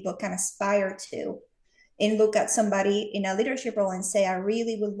other people can aspire to and look at somebody in a leadership role and say, I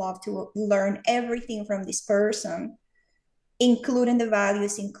really would love to learn everything from this person, including the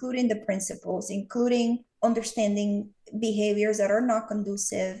values, including the principles, including understanding behaviors that are not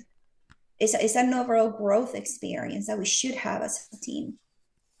conducive. It's an overall growth experience that we should have as a team.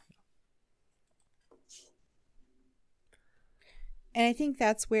 And I think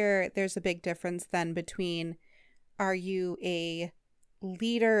that's where there's a big difference then between, are you a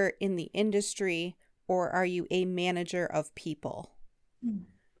leader in the industry or are you a manager of people? Mm.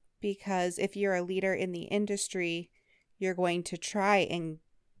 Because if you're a leader in the industry, you're going to try and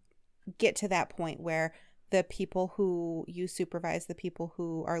get to that point where the people who you supervise, the people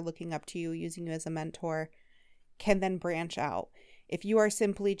who are looking up to you, using you as a mentor, can then branch out. If you are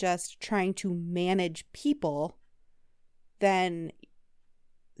simply just trying to manage people, then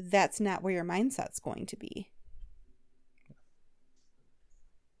that's not where your mindset's going to be.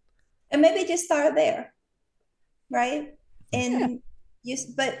 And maybe just start there, right? And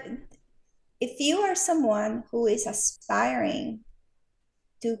but if you are someone who is aspiring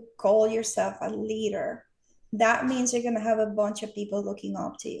to call yourself a leader, that means you're going to have a bunch of people looking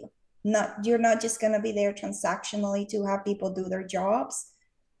up to you. You're not just going to be there transactionally to have people do their jobs.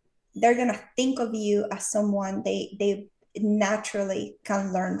 They're going to think of you as someone they naturally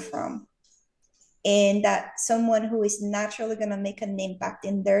can learn from, and that someone who is naturally going to make an impact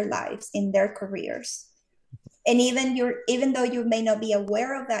in their lives, in their careers. And even though you may not be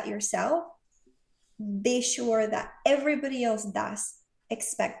aware of that yourself, be sure that everybody else does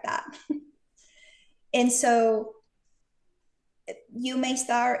expect that. And so you may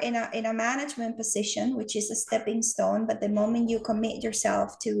start in a management position, which is a stepping stone, but the moment you commit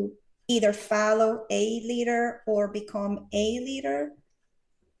yourself to either follow a leader or become a leader,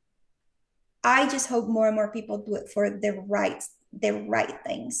 I just hope more and more people do it for the right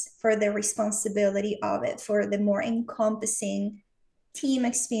things, for the responsibility of it, for the more encompassing team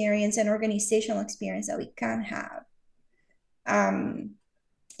experience and organizational experience that we can have.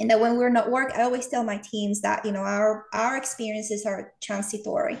 And that when we're not work, I always tell my teams that, you know, our experiences are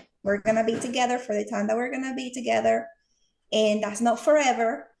transitory. We're going to be together for the time that we're going to be together. And that's not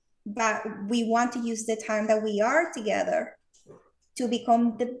forever, but we want to use the time that we are together to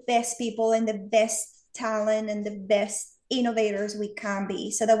become the best people and the best talent and the best innovators we can be.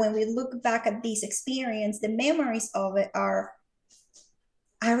 So that when we look back at this experience, the memories of it are,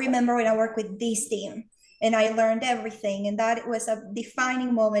 I remember when I worked with this team and I learned everything. And that was a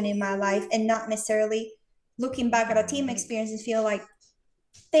defining moment in my life, and not necessarily looking back at a team experience and feel like,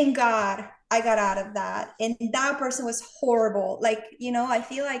 thank God I got out of that. And that person was horrible. Like, you know, I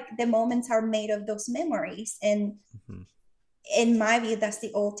feel like the moments are made of those memories. And in my view, that's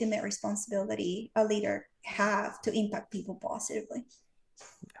the ultimate responsibility a leader have to impact people positively.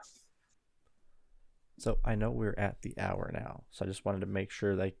 Yeah. So I know we're at the hour now, so I just wanted to make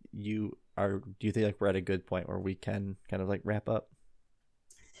sure like do you think like we're at a good point where we can kind of like wrap up?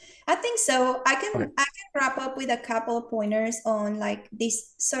 I think so. I can wrap up with a couple of pointers on like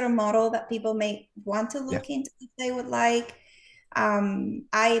this sort of model that people may want to look into if they would like.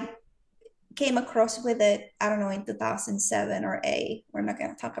 I came across with it, I don't know, in 2007 or 8. We're not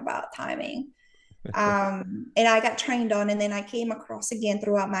going to talk about timing. And I got trained on, and then I came across again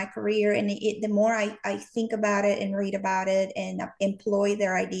throughout my career. And the more I think about it and read about it and employ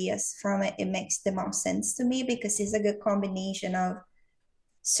their ideas from it, it makes the most sense to me, because it's a good combination of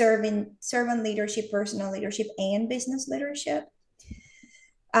servant leadership, personal leadership, and business leadership.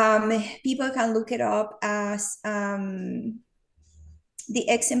 People can look it up as the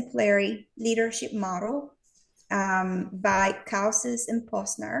exemplary leadership model by Causes and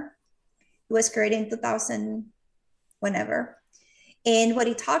Posner. It was created in 2000, whenever. And what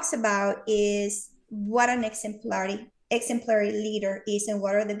it talks about is what an exemplary leader is, and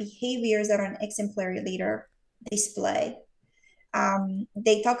what are the behaviors that an exemplary leader display.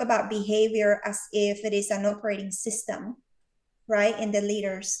 They talk about behavior as if it is an operating system, right, in the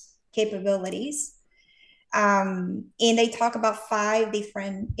leader's capabilities. And they talk about 5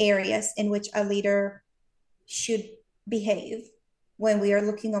 different areas in which a leader should behave when we are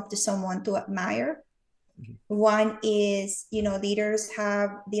looking up to someone to admire. One is, you know, leaders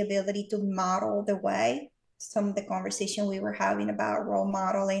have the ability to model the way. Some of the conversation we were having about role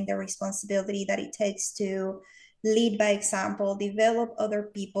modeling, the responsibility that it takes to lead by example, develop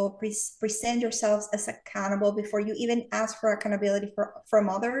other people, present yourselves as accountable. Before you even ask for accountability from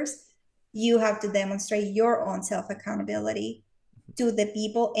others, you have to demonstrate your own self-accountability to the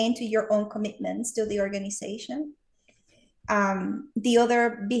people and to your own commitments to the organization. The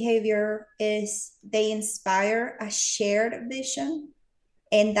other behavior is they inspire a shared vision.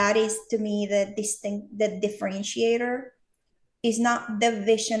 And that is, to me, the differentiator is not the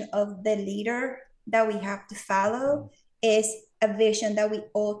vision of the leader that we have to follow, is a vision that we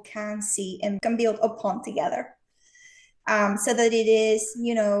all can see and can build upon together. So that it is,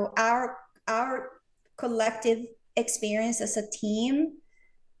 you know, our collective experience as a team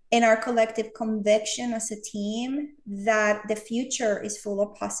and our collective conviction as a team that the future is full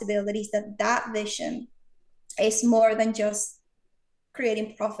of possibilities, that vision is more than just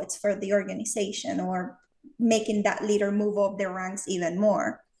creating profits for the organization or making that leader move up their ranks even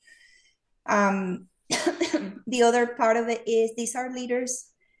more. The other part of it is these are leaders,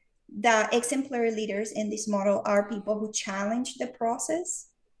 the exemplary leaders in this model are people who challenge the process.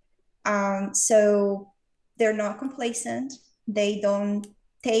 So they're not complacent. They don't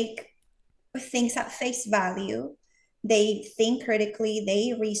take things at face value. They think critically,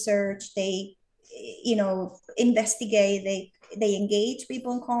 they research, they, you know, investigate, they engage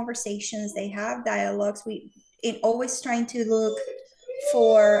people in conversations, they have dialogues. Always trying to look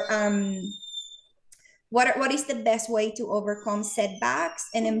for what is the best way to overcome setbacks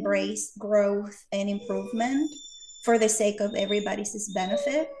and embrace growth and improvement for the sake of everybody's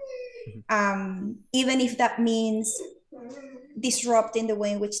benefit. Even if that means disrupting the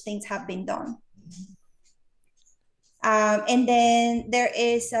way in which things have been done. And then there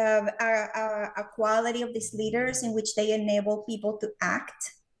is a quality of these leaders in which they enable people to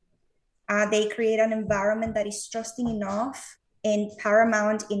act. They create an environment that is trusting enough and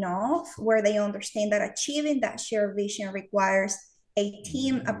paramount enough, where they understand that achieving that shared vision requires a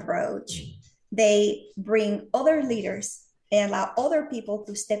team approach. They bring other leaders and allow other people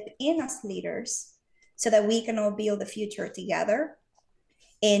to step in as leaders so that we can all build the future together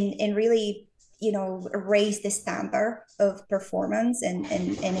and really, raise the standard of performance and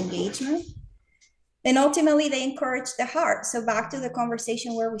engagement. And ultimately they encourage the heart. So back to the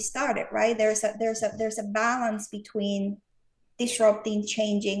conversation where we started, right? There's a balance between disrupting,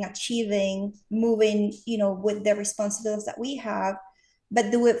 changing, achieving, moving, with the responsibilities that we have,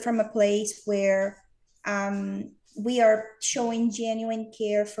 but do it from a place where we are showing genuine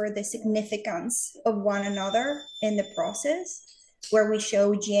care for the significance of one another in the process, where we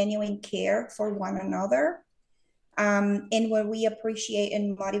show genuine care for one another, and where we appreciate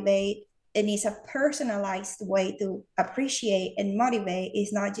and motivate. And it's a personalized way to appreciate and motivate.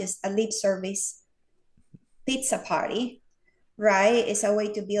 It's not just a lip service pizza party, right? It's a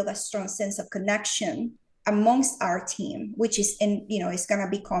way to build a strong sense of connection amongst our team, which is, it's going to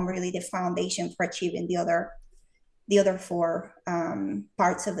become really the foundation for achieving the other four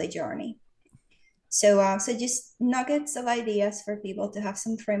parts of the journey. So just nuggets of ideas for people to have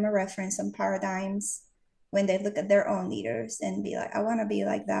some frame of reference, some paradigms when they look at their own leaders and be like, I want to be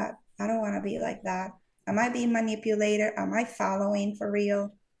like that. I don't want to be like that. Am I being manipulated? Am I following for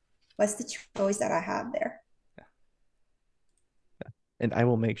real? What's the choice that I have there? Yeah. And I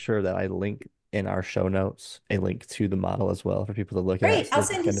will make sure that I link in our show notes a link to the model as well for people to look at. Great, I'll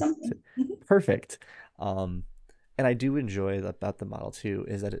send you something. Perfect. And I do enjoy about the model too,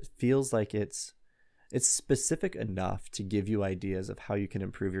 is that it feels like it's specific enough to give you ideas of how you can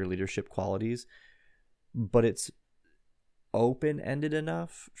improve your leadership qualities, but it's open-ended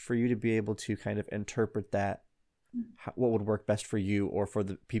enough for you to be able to kind of interpret that, what would work best for you or for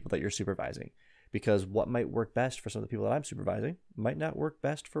the people that you're supervising. Because what might work best for some of the people that I'm supervising might not work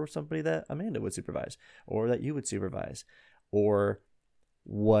best for somebody that Amanda would supervise or that you would supervise. Or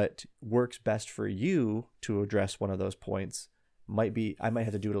what works best for you to address one of those points might be, I might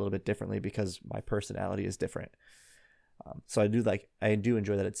have to do it a little bit differently because my personality is different. So I do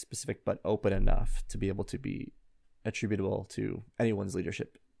enjoy that it's specific but open enough to be able to be attributable to anyone's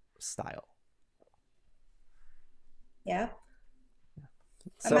leadership style. Yeah.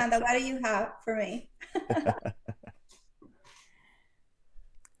 So, Amanda, what do you have for me?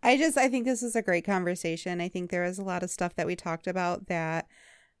 I think this is a great conversation. I think there is a lot of stuff that we talked about that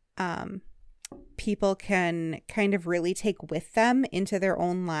people can kind of really take with them into their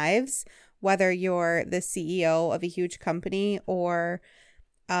own lives, whether you're the CEO of a huge company or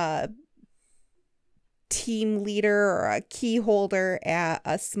a team leader or a key holder at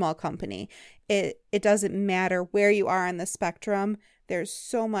a small company. It doesn't matter where you are on the spectrum. There's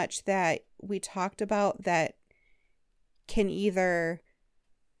so much that we talked about that can either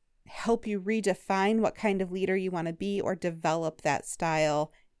help you redefine what kind of leader you want to be or develop that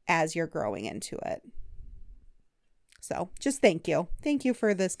style as you're growing into it. So just thank you. Thank you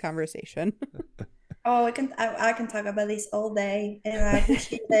for this conversation. Oh, I can talk about this all day, and I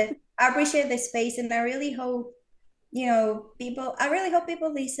appreciate the space, and I really hope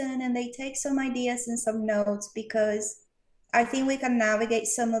people listen and they take some ideas and some notes, because I think we can navigate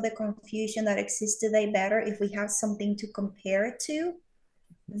some of the confusion that exists today better if we have something to compare it to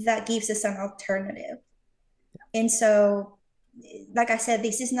that gives us an alternative. And so, like I said,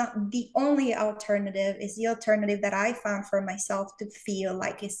 this is not the only alternative. It's the alternative that I found for myself to feel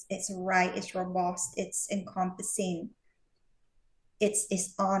like it's right, it's robust, it's encompassing,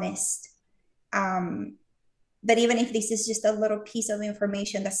 it's honest. But even if this is just a little piece of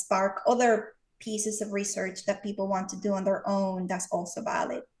information that spark other pieces of research that people want to do on their own, that's also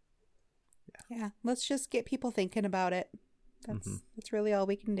valid. Yeah, let's just get people thinking about it. That's really all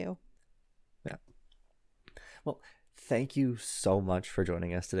we can do. Yeah. Well, thank you so much for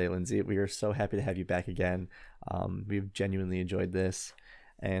joining us today, Lindsay. We are so happy to have you back again. We've genuinely enjoyed this,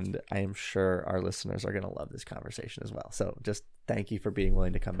 and I am sure our listeners are going to love this conversation as well. So just thank you for being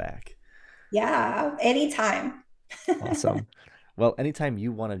willing to come back. Yeah, anytime. Awesome. Well, anytime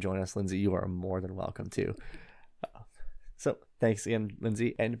you want to join us, Lindsay, you are more than welcome to. So thanks again,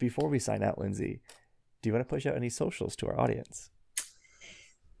 Lindsay. And before we sign out, Lindsay, do you want to push out any socials to our audience?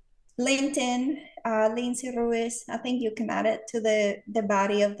 LinkedIn, Lindsay Ruiz. I think you can add it to the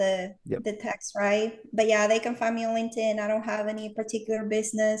body of the text, right? But yeah, they can find me on LinkedIn. I don't have any particular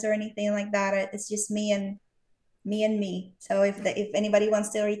business or anything like that. It's just me and me. So if anybody wants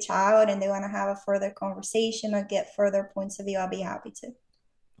to reach out and they want to have a further conversation or get further points of view, I'll be happy to.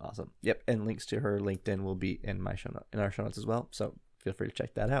 Awesome. Yep. And links to her LinkedIn will be in our show notes as well. So feel free to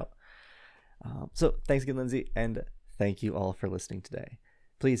check that out. So thanks again, Lindsay, and thank you all for listening today.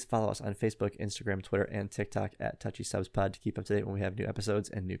 Please follow us on Facebook, Instagram, Twitter, and TikTok at TouchySubsPod to keep up to date when we have new episodes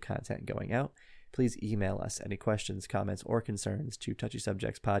and new content going out. Please email us any questions, comments, or concerns to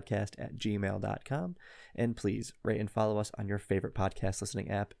touchysubjectspodcast@gmail.com. And please rate and follow us on your favorite podcast listening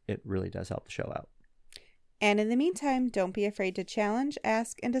app. It really does help the show out. And in the meantime, don't be afraid to challenge,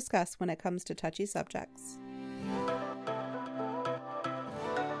 ask, and discuss when it comes to touchy subjects.